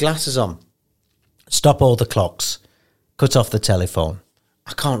ain't got my glasses on. Stop all the clocks. Cut off the telephone.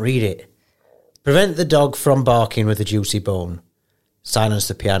 I can't read it. Prevent the dog from barking with a juicy bone. Silence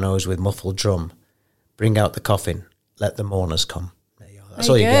the pianos with muffled drum. Bring out the coffin. Let the mourners come. There you go. That's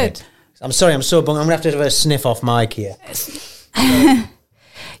all you get. I'm sorry, I'm so bung. I'm going to have a sniff off mic here.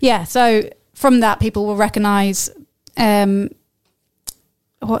 Yeah, so from that, people will recognise,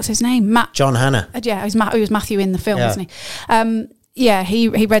 what's his name? Matt. John Hannah. Yeah, he was Matthew in the film, isn't he?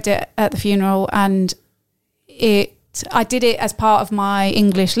 He read it at the funeral, and I did it as part of my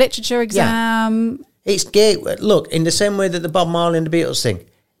English literature exam. Yeah. It's gateway. Look, in the same way that the Bob Marley and the Beatles thing,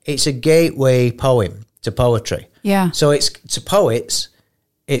 it's a gateway poem to poetry. Yeah. So it's to poets,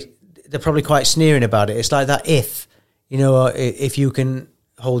 they're probably quite sneering about it. It's like that if you can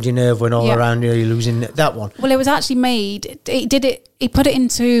hold your nerve when all around you, you're losing that one. Well, it was actually made. He put it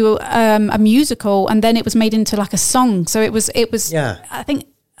into a musical, and then it was made into like a song. So it was. Yeah. I think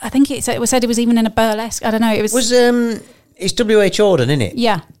it said it was even in a burlesque. I don't know. It was. It's W.H. Auden, isn't it?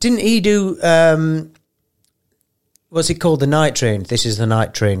 Yeah. Didn't he do? What's it called? The Night Train. This is the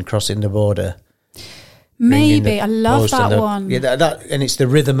night train crossing the border. Maybe. I love that one. Yeah, that and it's the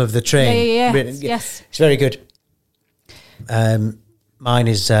rhythm of the train. Yeah. Yes. It's very good. Mine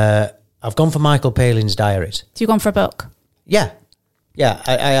is. I've gone for Michael Palin's Diaries. So you've gone for a book? Yeah,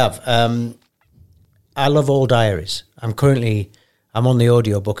 I have. I love all diaries. I'm on the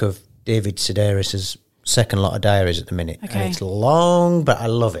audiobook of David Sedaris's second lot of diaries at the minute. Okay. And it's long, but I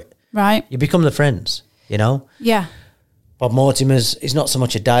love it. Right. You become the friends, Yeah. Bob Mortimer's is not so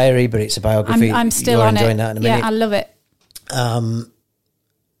much a diary, but it's a biography. I'm still You're on enjoying it. that in a minute. Yeah, I love it.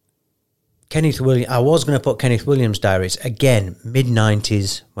 Kenneth Williams. I was going to put Kenneth Williams' diaries again,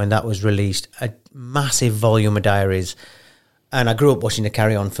 mid-90s when that was released. A massive volume of diaries, and I grew up watching the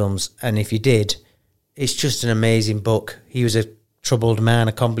Carry On films. And if you did, it's just an amazing book. He was a troubled man,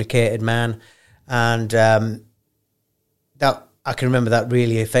 a complicated man, and that I can remember that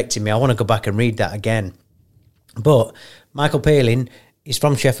really affecting me. I want to go back and read that again. But Michael Palin is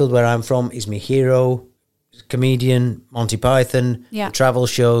from Sheffield, where I'm from. He's my hero. He's a comedian, Monty Python, travel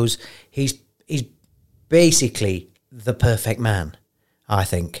shows. He's basically the perfect man, I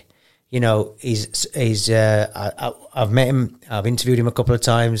think. I've met him. I've interviewed him a couple of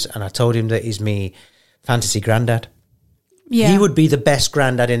times, and I told him that he's me fantasy granddad. Yeah. He would be the best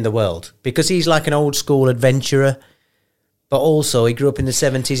granddad in the world because he's like an old school adventurer. But also, he grew up in the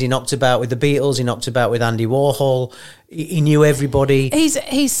 70s. He knocked about with the Beatles. He knocked about with Andy Warhol. He knew everybody. He's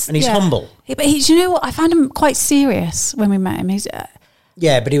humble. But you know what? I found him quite serious when we met him.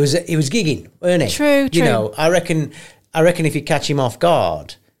 But he was gigging, weren't he? True. I reckon if you catch him off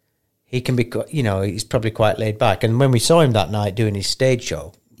guard, he can be. He's probably quite laid back. And when we saw him that night doing his stage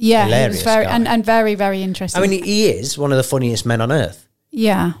show, hilarious, he was very and very, very interesting. I mean, he is one of the funniest men on earth.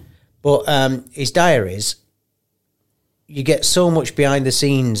 Yeah, but his diaries. You get so much behind the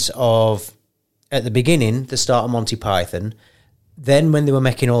scenes of, at the beginning, the start of Monty Python, then when they were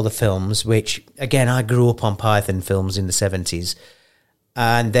making all the films, which, again, I grew up on Python films in the 70s,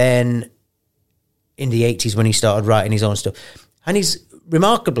 and then in the 80s when he started writing his own stuff. And he's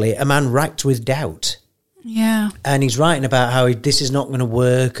remarkably a man racked with doubt. Yeah. And he's writing about how this is not going to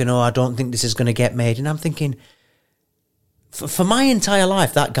work, and I don't think this is going to get made. And I'm thinking, for my entire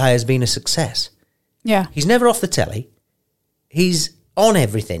life, that guy has been a success. Yeah. He's never off the telly. He's on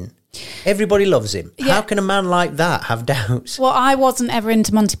everything. Everybody loves him. Yeah. How can a man like that have doubts? Well, I wasn't ever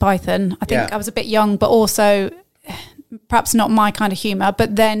into Monty Python. I think I was a bit young, but also perhaps not my kind of humour.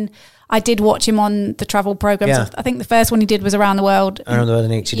 But then I did watch him on the travel programmes. Yeah. I think the first one he did was Around the World. Around the World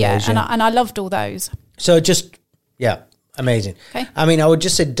in 80 days, and I loved all those. So amazing. Okay. I mean, I would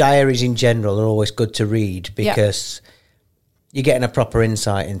just say diaries in general are always good to read because you're getting a proper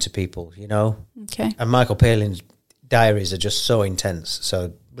insight into people, Okay. And Michael Palin's diaries are just so intense.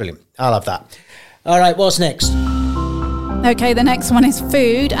 So brilliant. I'll have that. All right, what's next? Okay, the next one is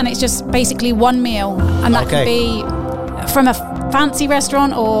food, and it's just basically one meal, and that can be from a fancy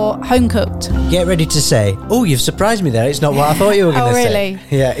restaurant or home cooked. Get ready to say, oh, you've surprised me there. It's not what I thought you were going to say. Really?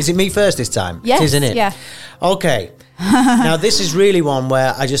 Yeah. Is it me first this time? Yes. It is, isn't it? Yeah. Okay. Now, this is really one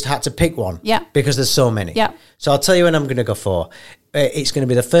where I just had to pick one. Yeah. Because there's so many. Yeah. So I'll tell you when I'm going to go for. It's going to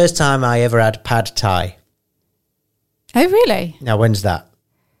be the first time I ever had pad thai. Oh, really? Now, when's that?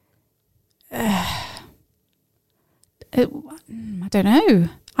 I don't know.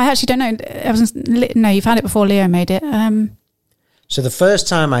 I actually don't know. No, you've had it before Leo made it. So the first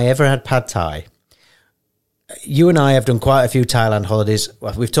time I ever had pad thai, you and I have done quite a few Thailand holidays.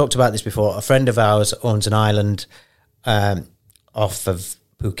 Well, we've talked about this before. A friend of ours owns an island off of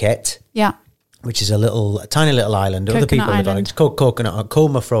Phuket. Yeah. Which is a tiny little island. Other people live on it. It's called Coconut, Koh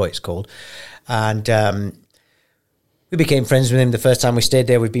Mah Phrao it's called. And we became friends with him the first time we stayed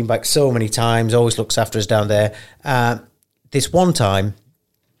there. We've been back so many times, always looks after us down there. This one time,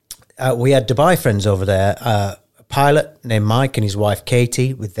 we had Dubai friends over there, a pilot named Mike and his wife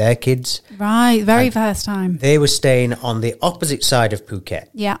Katie with their kids. Right, very first time. They were staying on the opposite side of Phuket.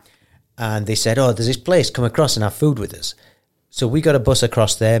 Yeah. And they said, there's this place, come across and have food with us. So we got a bus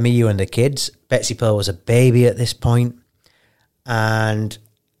across there, me, you and the kids. Betsy Pearl was a baby at this point. And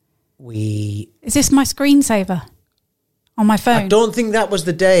Is this my screensaver on my phone? I don't think that was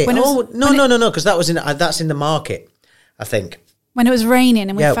the day. No, because that's in the market, I think. When it was raining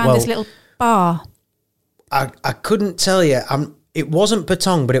and we found this little bar. I couldn't tell you. It wasn't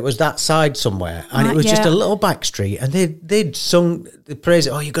Patong, but it was that side somewhere. And it was just a little back street. And they'd sung the praise,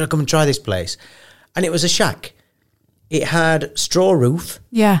 you've got to come and try this place. And it was a shack. It had straw roof.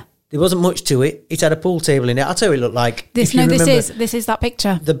 Yeah. There wasn't much to it. It had a pool table in it. I'll tell you what it looked like. This is that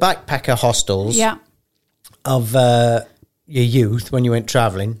picture. The backpacker hostels of your youth when you went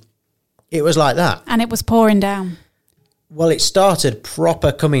travelling. It was like that. And it was pouring down. Well, it started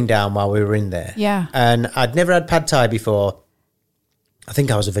proper coming down while we were in there. Yeah. And I'd never had pad thai before. I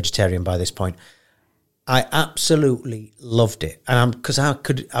think I was a vegetarian by this point. I absolutely loved it. And because I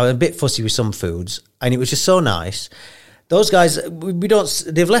was a bit fussy with some foods. And it was just so nice. Those guys,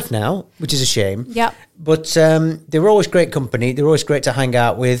 they've left now, which is a shame. Yeah. But they were always great company. They were always great to hang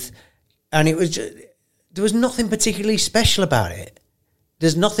out with. And it was there was nothing particularly special about it.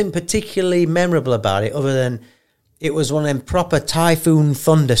 There's nothing particularly memorable about it other than it was one of them proper typhoon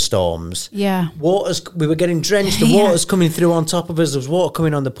thunderstorms. Yeah. We were getting drenched. The water's coming through on top of us. There was water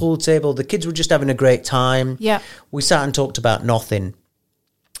coming on the pool table. The kids were just having a great time. Yeah. We sat and talked about nothing.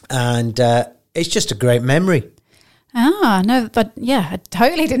 And it's just a great memory. No, but I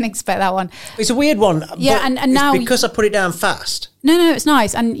totally didn't expect that one. It's a weird one. Yeah, and now... because I put it down fast. No, it's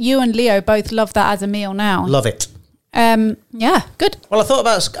nice. And you and Leo both love that as a meal now. Love it. Yeah, good. Well, I thought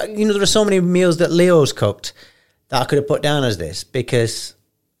about, there are so many meals that Leo's cooked that I could have put down as this because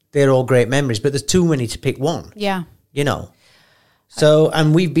they're all great memories, but there's too many to pick one. Yeah. So,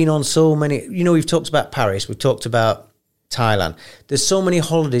 and we've been on so many, we've talked about Paris, we've talked about Thailand. There's so many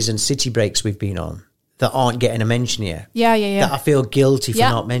holidays and city breaks we've been on that aren't getting a mention here. Yeah. That I feel guilty for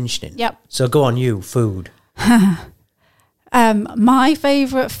not mentioning. Yep. So go on, food. My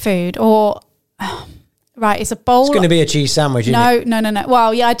favourite food right, it's a bowl. It's going to be a cheese sandwich, isn't it? No.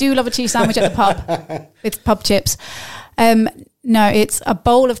 Well, yeah, I do love a cheese sandwich at the pub. It's pub chips. No, it's a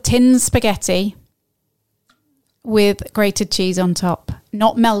bowl of tin spaghetti with grated cheese on top.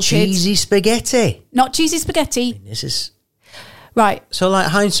 Not melted. Cheesy spaghetti. Not cheesy spaghetti. This is... Right. So like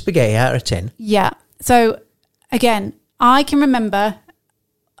Heinz spaghetti out of tin? Yeah. So, again, I can remember...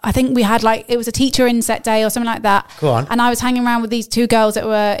 I think we had it was a teacher inset day or something like that. Go on. And I was hanging around with these two girls that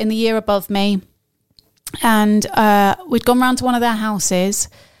were in the year above me. And we'd gone round to one of their houses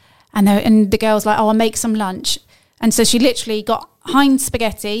and the girl's like, I'll make some lunch. And so she literally got Heinz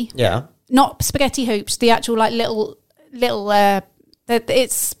spaghetti. Yeah. Not spaghetti hoops, the actual little they're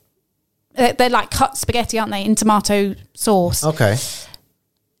like cut spaghetti, aren't they, in tomato sauce. Okay.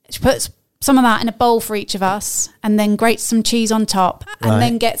 She puts some of that in a bowl for each of us and then grates some cheese on top and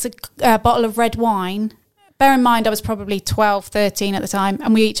then gets a bottle of red wine. Bear in mind, I was probably 12, 13 at the time,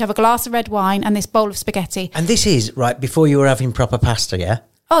 and we each have a glass of red wine and this bowl of spaghetti. And this is, before you were having proper pasta, yeah?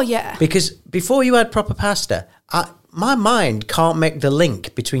 Oh, yeah. Because before you had proper pasta, my mind can't make the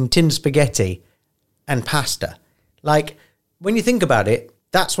link between tin spaghetti and pasta. When you think about it,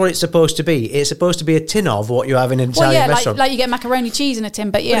 that's what it's supposed to be. It's supposed to be a tin of what you have in an Italian restaurant. Like you get macaroni cheese in a tin,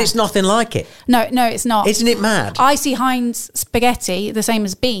 but yeah. But it's nothing like it. No, it's not. Isn't it mad? I see Heinz spaghetti the same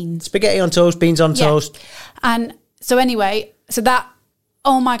as beans. Spaghetti on toast, beans on toast. And so anyway,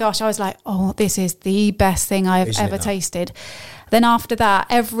 oh my gosh, I was like, this is the best thing I've ever tasted. Then after that,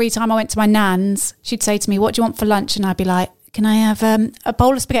 every time I went to my nan's, she'd say to me, what do you want for lunch? And I'd be like, can I have a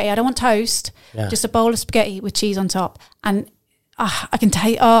bowl of spaghetti? I don't want toast, just a bowl of spaghetti with cheese on top. And I can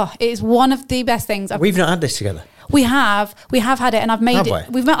tell you, it is one of the best things. We've not had this together. We have had it, and I've made it.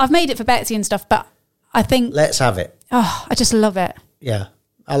 I've made it for Betsy and stuff, but I think let's have it. Oh, I just love it. Yeah,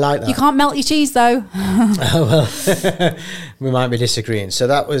 I like that. You can't melt your cheese though. Well, we might be disagreeing. So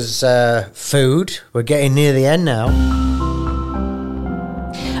that was food. We're getting near the end now.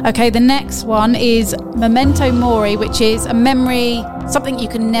 Okay, the next one is Memento Mori, which is a memory, something you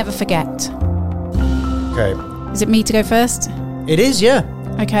can never forget. Okay. Is it me to go first? It is, yeah.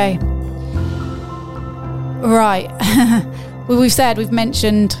 Okay. Right. Well, we've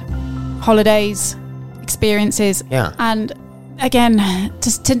mentioned holidays, experiences. Yeah. And again,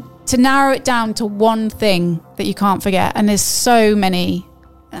 just to narrow it down to one thing that you can't forget, and there's so many,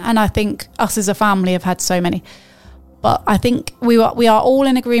 and I think us as a family have had so many, but I think we are all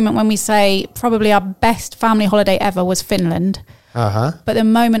in agreement when we say probably our best family holiday ever was Finland. Uh-huh. But the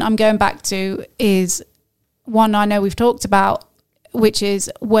moment I'm going back to is one I know we've talked about, which is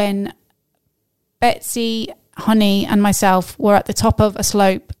when Betsy, Honey and myself were at the top of a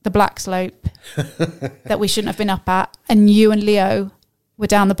slope, the black slope, that we shouldn't have been up at, and you and Leo were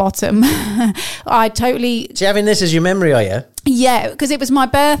down the bottom. I totally... So you're having this as your memory, are you? Yeah, because it was my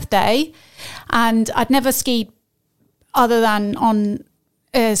birthday and I'd never skied other than on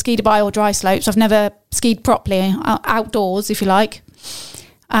ski-to-by or dry slopes. I've never skied properly outdoors, if you like.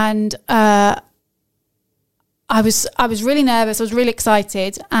 And I was really nervous. I was really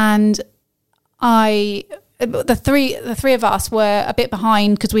excited, and the three of us were a bit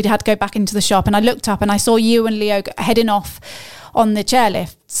behind because we'd had to go back into the shop. And I looked up and I saw you and Leo heading off on the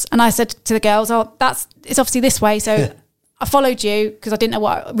chairlifts, and I said to the girls, "Oh, it's obviously this way." So I followed you because I didn't know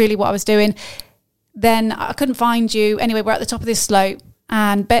what I was doing. Then I couldn't find you. Anyway, we're at the top of this slope,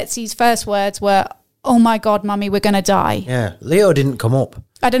 and Betsy's first words were, "Oh my God, Mummy, we're going to die." Yeah, Leo didn't come up.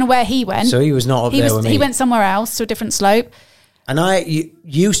 I don't know where he went. So he was not up there with me. He went somewhere else to a different slope. And I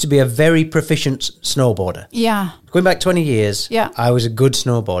used to be a very proficient snowboarder. Yeah. Going back 20 years, yeah. I was a good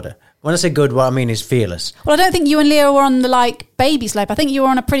snowboarder. When I say good, what I mean is fearless. Well, I don't think you and Leo were on the baby slope. I think you were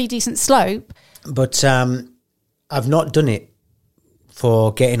on a pretty decent slope. But I've not done it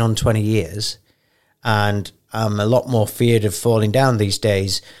for getting on 20 years. And I'm a lot more feared of falling down these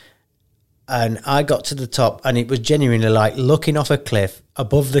days. And I got to the top, and it was genuinely like looking off a cliff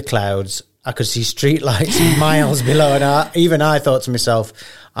above the clouds. I could see street lights miles below, and even I thought to myself,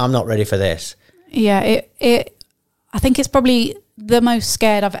 I'm not ready for this. Yeah, I think it's probably the most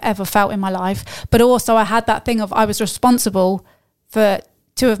scared I've ever felt in my life. But also I had that thing of I was responsible for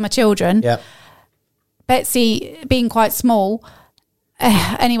two of my children. Yeah. Betsy being quite small.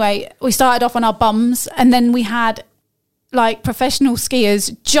 Anyway, we started off on our bums, and then we had professional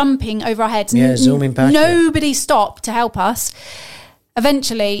skiers jumping over our heads. Yeah, zooming back. Nobody stopped to help us.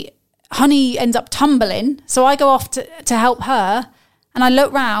 Eventually, Honey ends up tumbling, so I go off to help her, and I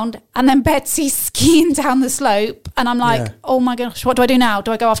look round, and then Betsy's skiing down the slope, and I'm like, oh my gosh, what do I do now?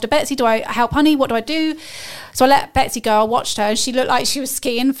 Do I go after Betsy? Do I help Honey? What do I do? So I let Betsy go. I watched her, and she looked like she was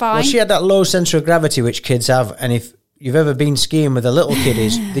skiing fine. Well, she had that low centre of gravity which kids have, and if you've ever been skiing with a little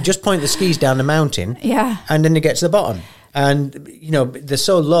kiddies, they just point the skis down the mountain, and then they get to the bottom. And, they're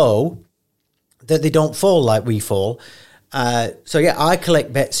so low that they don't fall like we fall. So, I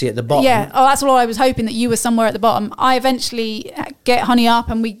collect Betsy at the bottom. Yeah, that's all I was hoping, that you were somewhere at the bottom. I eventually get Honey up,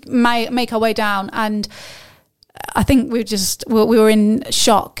 and we make our way down. And I think we were in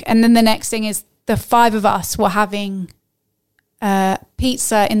shock. And then the next thing is the five of us were having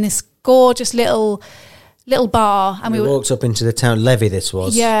pizza in this gorgeous little bar. And we walked up into the town, Levy this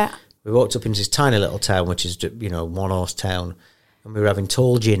was. Yeah. We walked up into this tiny little town, which is, one horse town. And we were having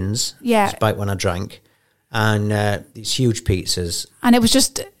tall gins, despite when I drank. And these huge pizzas. And it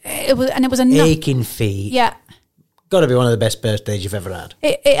was enough. Aching feet. Yeah. Got to be one of the best birthdays you've ever had.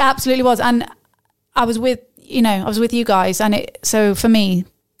 It absolutely was. And I was with you guys. And so for me.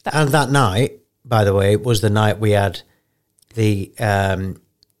 And that night, by the way, was the night we had the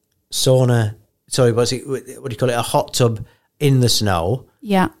sauna. Sorry, what do you call it? A hot tub in the snow.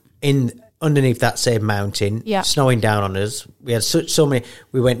 Yeah. Underneath that same mountain. Yeah. Snowing down on us. We had so many.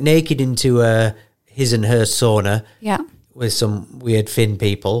 We went naked into his and her sauna. Yeah. With some weird Finn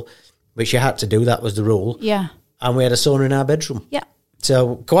people, which you had to do. That was the rule. Yeah. And we had a sauna in our bedroom. Yeah.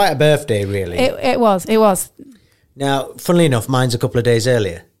 So quite a birthday, really. It was. Now, funnily enough, mine's a couple of days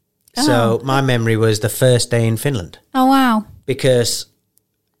earlier. Oh. So my memory was the first day in Finland. Oh, wow. Because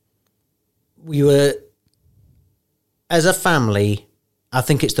we were, as a family, I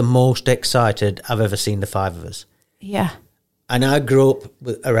think it's the most excited I've ever seen the five of us. Yeah. And I grew up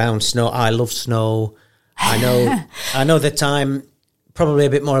around snow. I love snow. I know that I'm probably a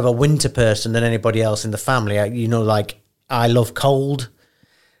bit more of a winter person than anybody else in the family. I love cold.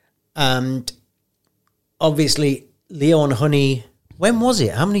 And obviously, Leo and Honey, when was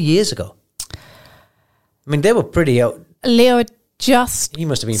it? How many years ago? I mean, they were pretty... Leo had just... He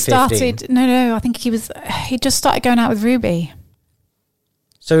must have been 15. No, I think he just started going out with Ruby.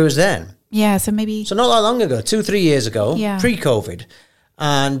 So it was then? Yeah, so maybe... So not that long ago, 2-3 years ago, pre-COVID.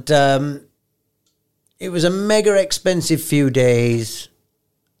 And it was a mega expensive few days.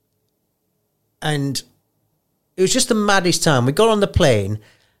 And it was just the maddest time. We got on the plane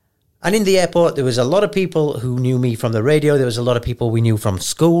And in the airport, there was a lot of people who knew me from the radio. There was a lot of people we knew from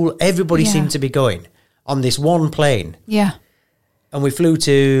school. Everybody seemed to be going on this one plane. Yeah. And we flew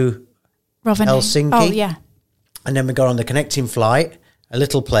to Helsinki. Oh, yeah. And then we got on the connecting flight, a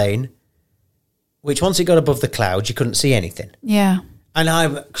little plane, which once it got above the clouds, you couldn't see anything. Yeah.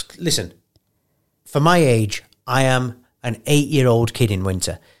 And listen, for my age, I am an 8-year-old kid in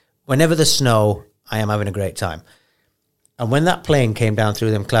winter. Whenever there's snow, I am having a great time. And when that plane came down through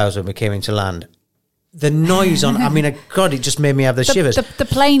them clouds when we came into land, the noise on, I mean, God, it just made me have the shivers. The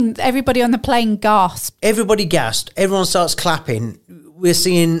plane, everybody on the plane gasped. Everybody gasped. Everyone starts clapping. We're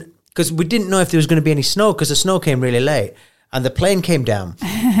seeing, because we didn't know if there was going to be any snow, because the snow came really late. And the plane came down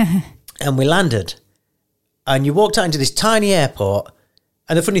and we landed. And you walked out into this tiny airport.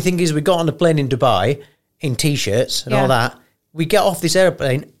 And the funny thing is, we got on the plane in Dubai in T-shirts and all that. We get off this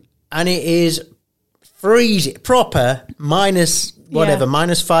airplane and it is freezing, proper, minus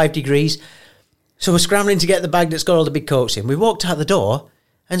 5 degrees. So we're scrambling to get the bag that's got all the big coats in. We walked out the door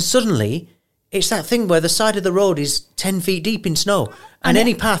and suddenly it's that thing where the side of the road is 10 feet deep in snow and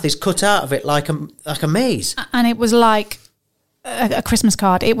any path is cut out of it like a maze. And it was like a Christmas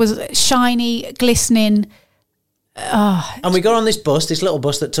card. It was shiny, glistening. And we got on this bus, this little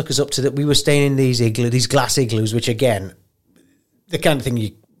bus that took us up to that. We were staying in these glass igloos, which again, the kind of thing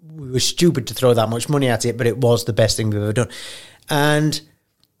we were stupid to throw that much money at it, but it was the best thing we've ever done. And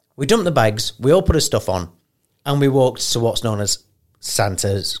we dumped the bags, we all put our stuff on, and we walked to what's known as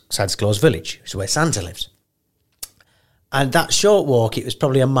Santa Claus Village, so where Santa lives. And that short walk, it was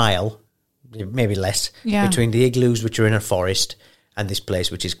probably a mile, maybe less, between the igloos, which are in a forest, and this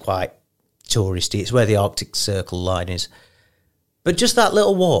place, which is quite touristy. It's where the Arctic Circle line is. But just that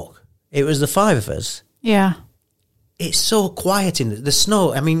little walk, it was the 5 of us. Yeah. It's so quiet in the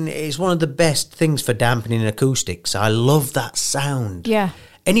snow. I mean, it's one of the best things for dampening acoustics. I love that sound. Yeah.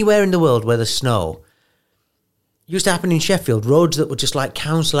 Anywhere in the world where there's snow. It used to happen in Sheffield, roads that were just like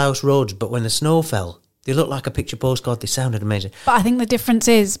council house roads, but when the snow fell, they looked like a picture postcard. They sounded amazing. But I think the difference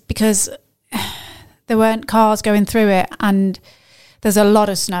is because there weren't cars going through it and there's a lot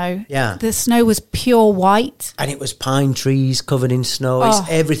of snow. Yeah. The snow was pure white. And it was pine trees covered in snow. It's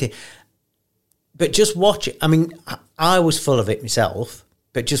everything. But just watch it. I mean, I was full of it myself,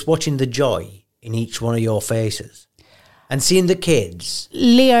 but just watching the joy in each one of your faces and seeing the kids.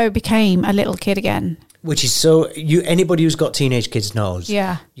 Leo became a little kid again. Which is so, anybody who's got teenage kids knows,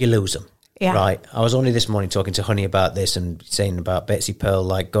 you lose them. Yeah. Right. I was only this morning talking to Honey about this and saying about Betsy Pearl,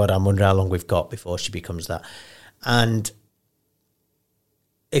 like, God, I wonder how long we've got before she becomes that. And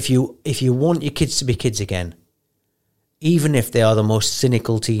if you want your kids to be kids again, even if they are the most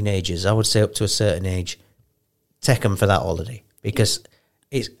cynical teenagers, I would say up to a certain age, take them for that holiday. Because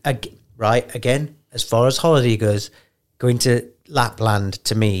it's, right, again, as far as holiday goes, going to Lapland,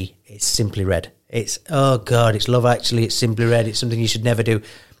 to me, it's Simply Red. It's, oh God, it's Love Actually, it's Simply Red, it's something you should never do.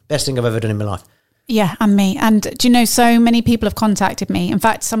 Best thing I've ever done in my life. Yeah, and me. And do you know, so many people have contacted me. In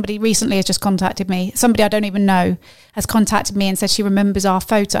fact, somebody recently has just contacted me. Somebody I don't even know has contacted me and said she remembers our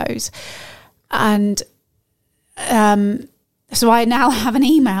photos. And so I now have an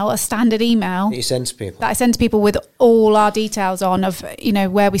email, a standard email that you send to people. That I send to people with all our details on of, you know,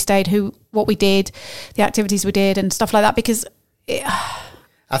 where we stayed, what we did, the activities we did and stuff like that. Because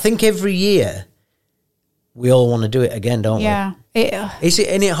I think every year we all want to do it again, don't we? Yeah.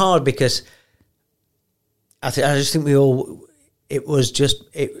 Isn't it hard because I just think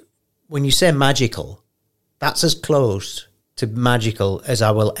when you say magical, that's as close to magical as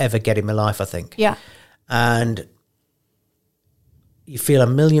I will ever get in my life, I think. Yeah. And you feel a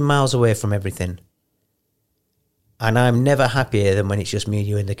million miles away from everything. And I'm never happier than when it's just me,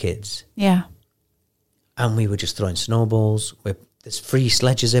 you and the kids. Yeah. And we were just throwing snowballs. There's free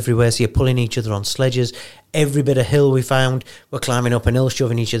sledges everywhere, so you're pulling each other on sledges. Every bit of hill we found, we're climbing up an hill,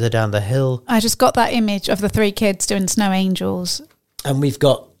 shoving each other down the hill. I just got that image of the 3 kids doing snow angels. And we've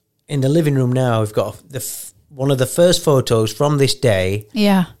got, in the living room now, we've got one of the first photos from this day.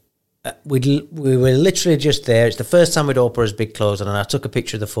 Yeah. We were literally just there. It's the first time we'd all put his big clothes on, and I took a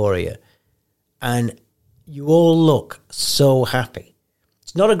picture of the 4 of you. And you all look so happy.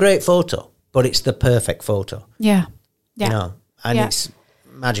 It's not a great photo, but it's the perfect photo. Yeah. Yeah. You know, and it's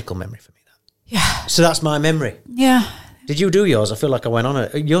magical memory for me. Yeah. So that's my memory. Yeah. Did you do yours? I feel like I went on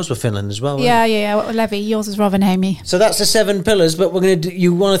it. Yours were Finland as well, weren't Yeah. Levy, yours is Rovaniemi. So that's the 7 pillars, but we're going to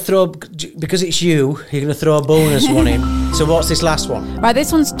you want to throw, because it's you're going to throw a bonus one in. So what's this last one? Right,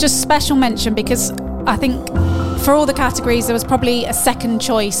 this one's just special mention because I think for all the categories there was probably a second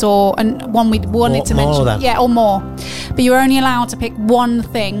choice or one we wanted to mention. Than. Yeah, or more. But you were only allowed to pick one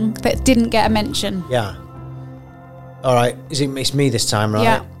thing that didn't get a mention. Yeah. All right. It's me this time, right?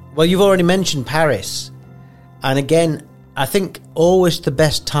 Yeah. Well, you've already mentioned Paris. And again, I think always the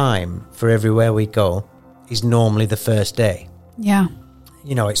best time for everywhere we go is normally the first day. Yeah.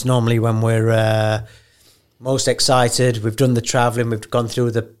 You know, it's normally when we're most excited. We've done the travelling. We've gone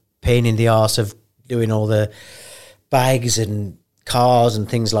through the pain in the arse of doing all the bags and cars and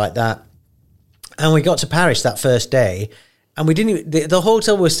things like that. And we got to Paris that first day. And we didn't. The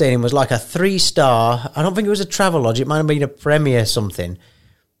hotel we were staying in was like a 3-star. I don't think it was a travel lodge. It might have been a Premier something.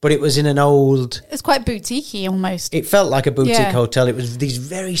 But it was in an old... It's quite boutique-y almost. It felt like a boutique hotel. It was these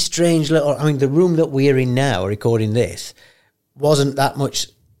very strange little... I mean, the room that we're in now, recording this, wasn't that much...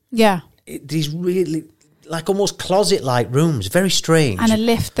 Yeah. These really, like almost closet-like rooms. Very strange. And a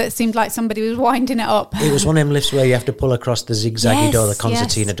lift that seemed like somebody was winding it up. It was one of them lifts where you have to pull across the zigzaggy door, the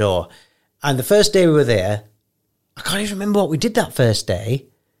concertina door. And the first day we were there, I can't even remember what we did that first day.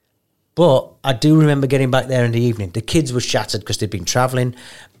 But I do remember getting back there in the evening. The kids were shattered because they'd been travelling.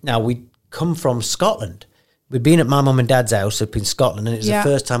 Now, we'd come from Scotland. We'd been at my mum and dad's house up in Scotland, and it was the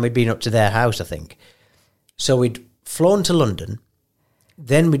first time we'd been up to their house, I think. So we'd flown to London.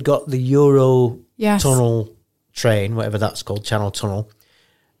 Then we'd got the Euro Tunnel train, whatever that's called, Channel Tunnel.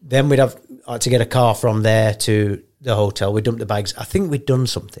 Then we'd have to get a car from there to the hotel. We dumped the bags. I think we'd done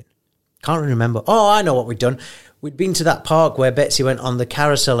something. Can't remember. Oh, I know what we'd done. We'd been to that park where Betsy went on the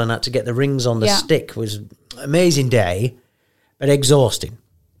carousel and had to get the rings on the stick. It was an amazing day, but exhausting.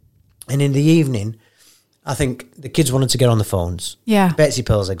 And in the evening, I think the kids wanted to get on the phones. Yeah. Betsy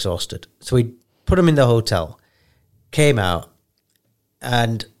Pearl's exhausted. So we put them in the hotel, came out,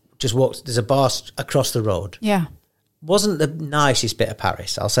 and just walked. There's a bar across the road. Yeah. Wasn't the nicest bit of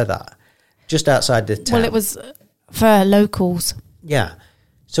Paris, I'll say that. Just outside the town. Well, it was for locals. Yeah.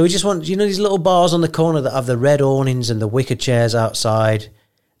 So we just want, you know, these little bars on the corner that have the red awnings and the wicker chairs outside.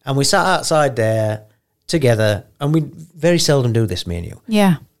 And we sat outside there together, and we very seldom do this, me and you.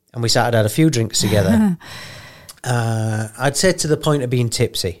 Yeah. And we sat and had a few drinks together. I'd said to the point of being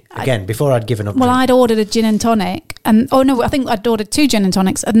tipsy. Again, before I'd given up. Well, I'd ordered a gin and tonic. And I think I'd ordered 2 gin and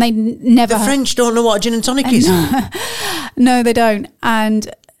tonics, and they never... The French don't know what a gin and tonic is. No, they don't.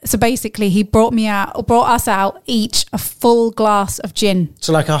 And... So basically, he brought us out each a full glass of gin.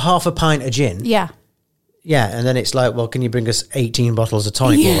 So like a half a pint of gin? Yeah. Yeah, and then it's like, well, can you bring us 18 bottles of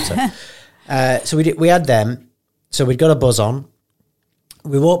tonic water? So we had them. So we'd got a buzz on.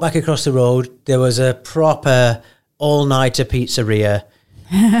 We walked back across the road. There was a proper all-nighter pizzeria.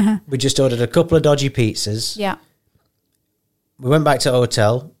 We just ordered a couple of dodgy pizzas. Yeah. We went back to the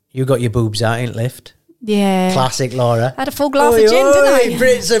hotel. You got your boobs out in lift. Yeah. Classic Laura. I had a full glass of gin, didn't I?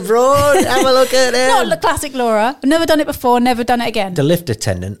 Brits abroad. Have a look at him. Not the classic Laura. I've never done it before, never done it again. The lift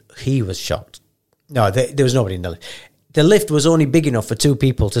attendant, he was shocked. No, there was nobody in the lift. The lift was only big enough for 2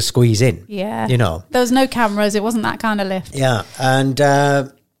 people to squeeze in. Yeah. You know. There was no cameras. It wasn't that kind of lift. Yeah. And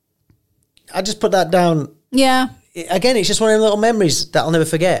I just put that down. Yeah. Again, it's just one of the little memories that I'll never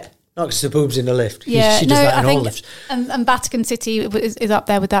forget. Not because the boobs in the lift. Yeah. She does that in all lifts. And Vatican City is up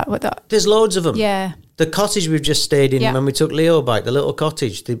there with that. There's loads of them. Yeah. The cottage we've just stayed in when we took Leo back, the little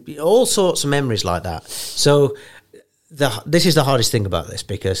cottage, all sorts of memories like that. So this is the hardest thing about this,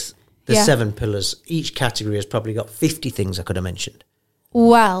 because the 7 pillars, each category has probably got 50 things I could have mentioned.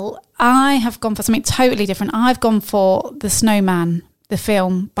 Well, I have gone for something totally different. I've gone for The Snowman, the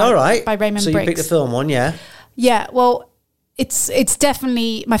film by Raymond Briggs. So you picked the film one, yeah? Yeah, well, it's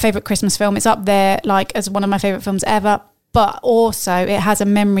definitely my favourite Christmas film. It's up there like as one of my favourite films ever, but also it has a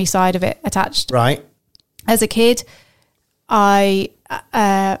memory side of it attached. Right. As a kid, we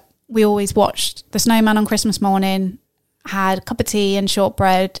always watched The Snowman on Christmas morning, had a cup of tea and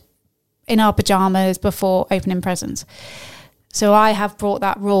shortbread in our pyjamas before opening presents. So I have brought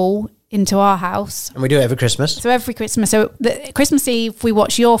that rule into our house. And we do it every Christmas. So every Christmas. So Christmas Eve, we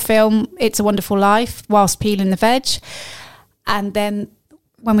watch your film, It's a Wonderful Life, whilst peeling the veg. And then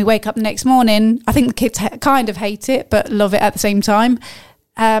when we wake up the next morning, I think the kids kind of hate it, but love it at the same time.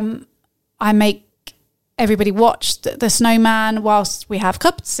 I make everybody watch the Snowman whilst we have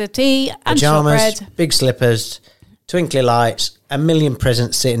cups of tea and pajamas, shortbread. Big slippers, twinkly lights, a million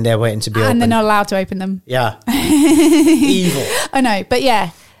presents sitting there waiting to be opened. And they're not allowed to open them. Yeah. Evil. I know, but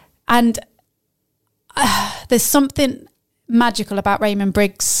yeah. And there's something magical about Raymond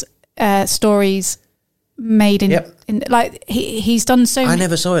Briggs' stories made in like he's done so many. I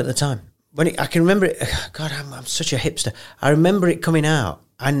never saw it at the time. I can remember it. God, I'm such a hipster. I remember it coming out,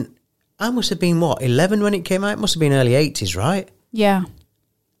 and I must have been 11 when it came out. It must have been early 80s, right? Yeah.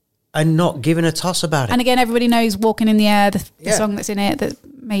 And not giving a toss about it. And again, everybody knows "Walking in the Air," the song that's in it that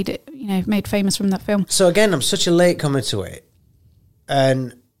made it, made famous from that film. So again, I'm such a late comer to it,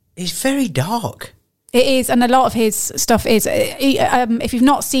 and it's very dark. It is, and a lot of his stuff is. If you've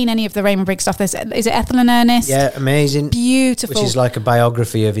not seen any of the Raymond Briggs stuff, is it Ethel and Ernest? Yeah, amazing, beautiful. Which is like a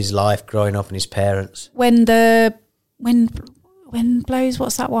biography of his life growing up and his parents. When blows,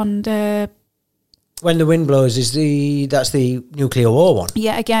 what's that one? When the Wind Blows that's the nuclear war one.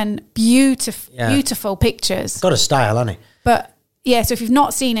 Yeah, again, beautiful pictures. Got a style, hasn't it? But yeah, so if you've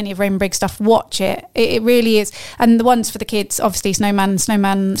not seen any of Raymond Briggs stuff, watch it. It really is. And the ones for the kids, obviously Snowman,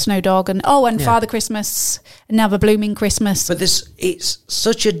 Snow Dog, and Father Christmas, Another Blooming Christmas. But it's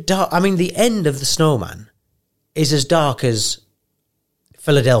such a dark... I mean, the end of The Snowman is as dark as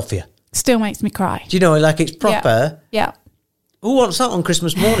Philadelphia. Still makes me cry. Do you know, like it's proper. Yeah. Who wants that on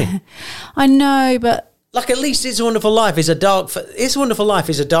Christmas morning? I know, but... Like at least It's a Wonderful Life is a dark... It's a Wonderful Life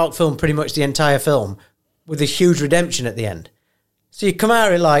is a dark film, pretty much the entire film, with a huge redemption at the end. So you come out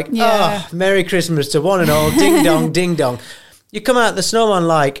of it like, Merry Christmas to one and all, ding dong, ding dong. You come out The Snowman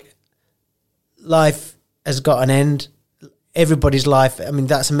like, life has got an end. Everybody's life, I mean,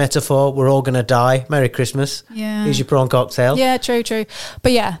 that's a metaphor. We're all going to die. Merry Christmas. Yeah. Here's your prawn cocktail. Yeah, true.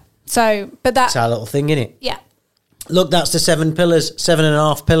 But yeah, that's our little thing, innit? Yeah. Look, that's the 7 pillars,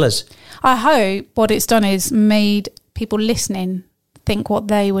 7.5 pillars. I hope what it's done is made people listening think what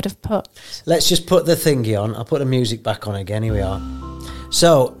they would have put. Let's just put the thingy on. I'll put the music back on again. Here we are.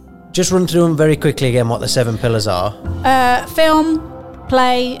 So, just run through them very quickly again, what the 7 pillars are. Film,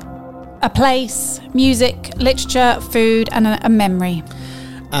 play, a place, music, literature, food, and a memory.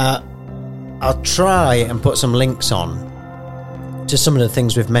 I'll try and put some links on to some of the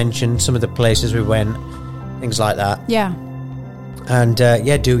things we've mentioned, some of the places we went, things like that. Yeah. And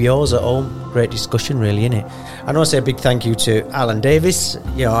do yours at home. Great discussion, really, innit? I want to say a big thank you to Alan Davis.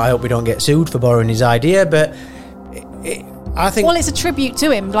 You know, I hope we don't get sued for borrowing his idea, but I think... Well, it's a tribute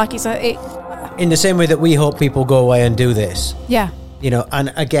to him. Like, in the same way that we hope people go away and do this. Yeah. You know,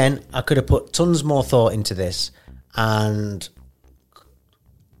 and again, I could have put tons more thought into this, and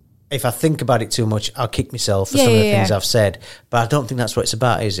if I think about it too much, I'll kick myself for some of the things I've said. But I don't think that's what it's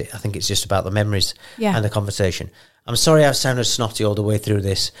about, is it? I think it's just about the memories and the conversation. I'm sorry I've sounded snotty all the way through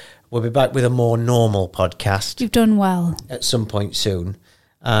this. We'll be back with a more normal podcast. You've done well. At some point soon.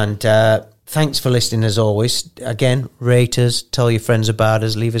 And thanks for listening as always. Again, rate us, tell your friends about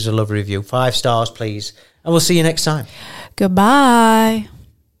us, leave us a love review. 5 stars, please. And we'll see you next time. Goodbye.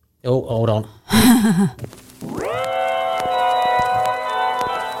 Oh, hold on.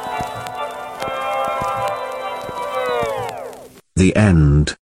 The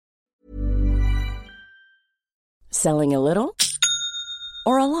end. Selling a little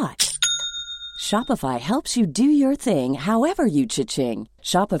or a lot? Shopify helps you do your thing however you cha-ching.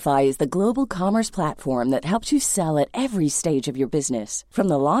 Shopify is the global commerce platform that helps you sell at every stage of your business. From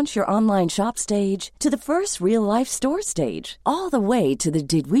the launch your online shop stage to the first real-life store stage, all the way to the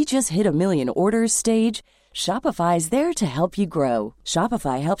did we just hit a million orders stage. Shopify is there to help you grow.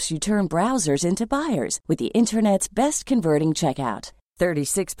 Shopify helps you turn browsers into buyers with the internet's best converting checkout.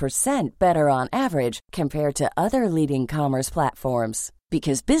 36% better on average compared to other leading commerce platforms.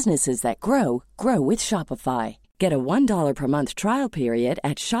 Because businesses that grow, grow with Shopify. Get a $1 per month trial period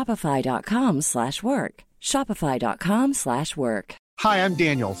at shopify.com/work. Shopify.com/work. Hi, I'm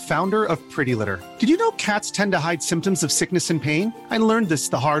Daniel, founder of Pretty Litter. Did you know cats tend to hide symptoms of sickness and pain? I learned this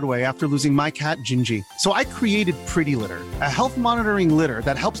the hard way after losing my cat, Gingy. So I created Pretty Litter, a health monitoring litter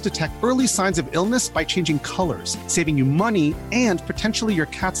that helps detect early signs of illness by changing colors, saving you money and potentially your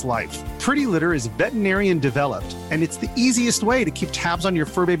cat's life. Pretty Litter is veterinarian developed, and it's the easiest way to keep tabs on your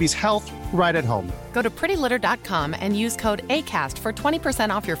fur baby's health right at home. Go to prettylitter.com and use code ACAST for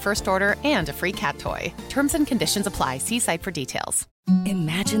 20% off your first order and a free cat toy. Terms and conditions apply. See site for details.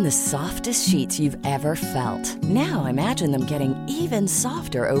 Imagine the softest sheets you've ever felt. Now imagine them getting even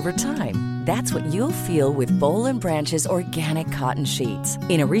softer over time. That's what you'll feel with Boll & Branch's organic cotton sheets.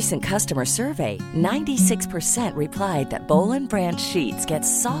 In a recent customer survey, 96% replied that Boll & Branch sheets get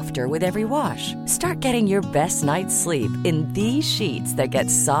softer with every wash. Start getting your best night's sleep in these sheets that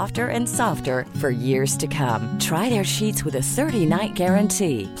get softer and softer for years to come. Try their sheets with a 30-night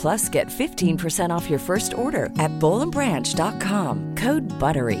guarantee. Plus, get 15% off your first order at bollandbranch.com. Code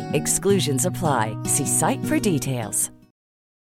BUTTERY. Exclusions apply. See site for details.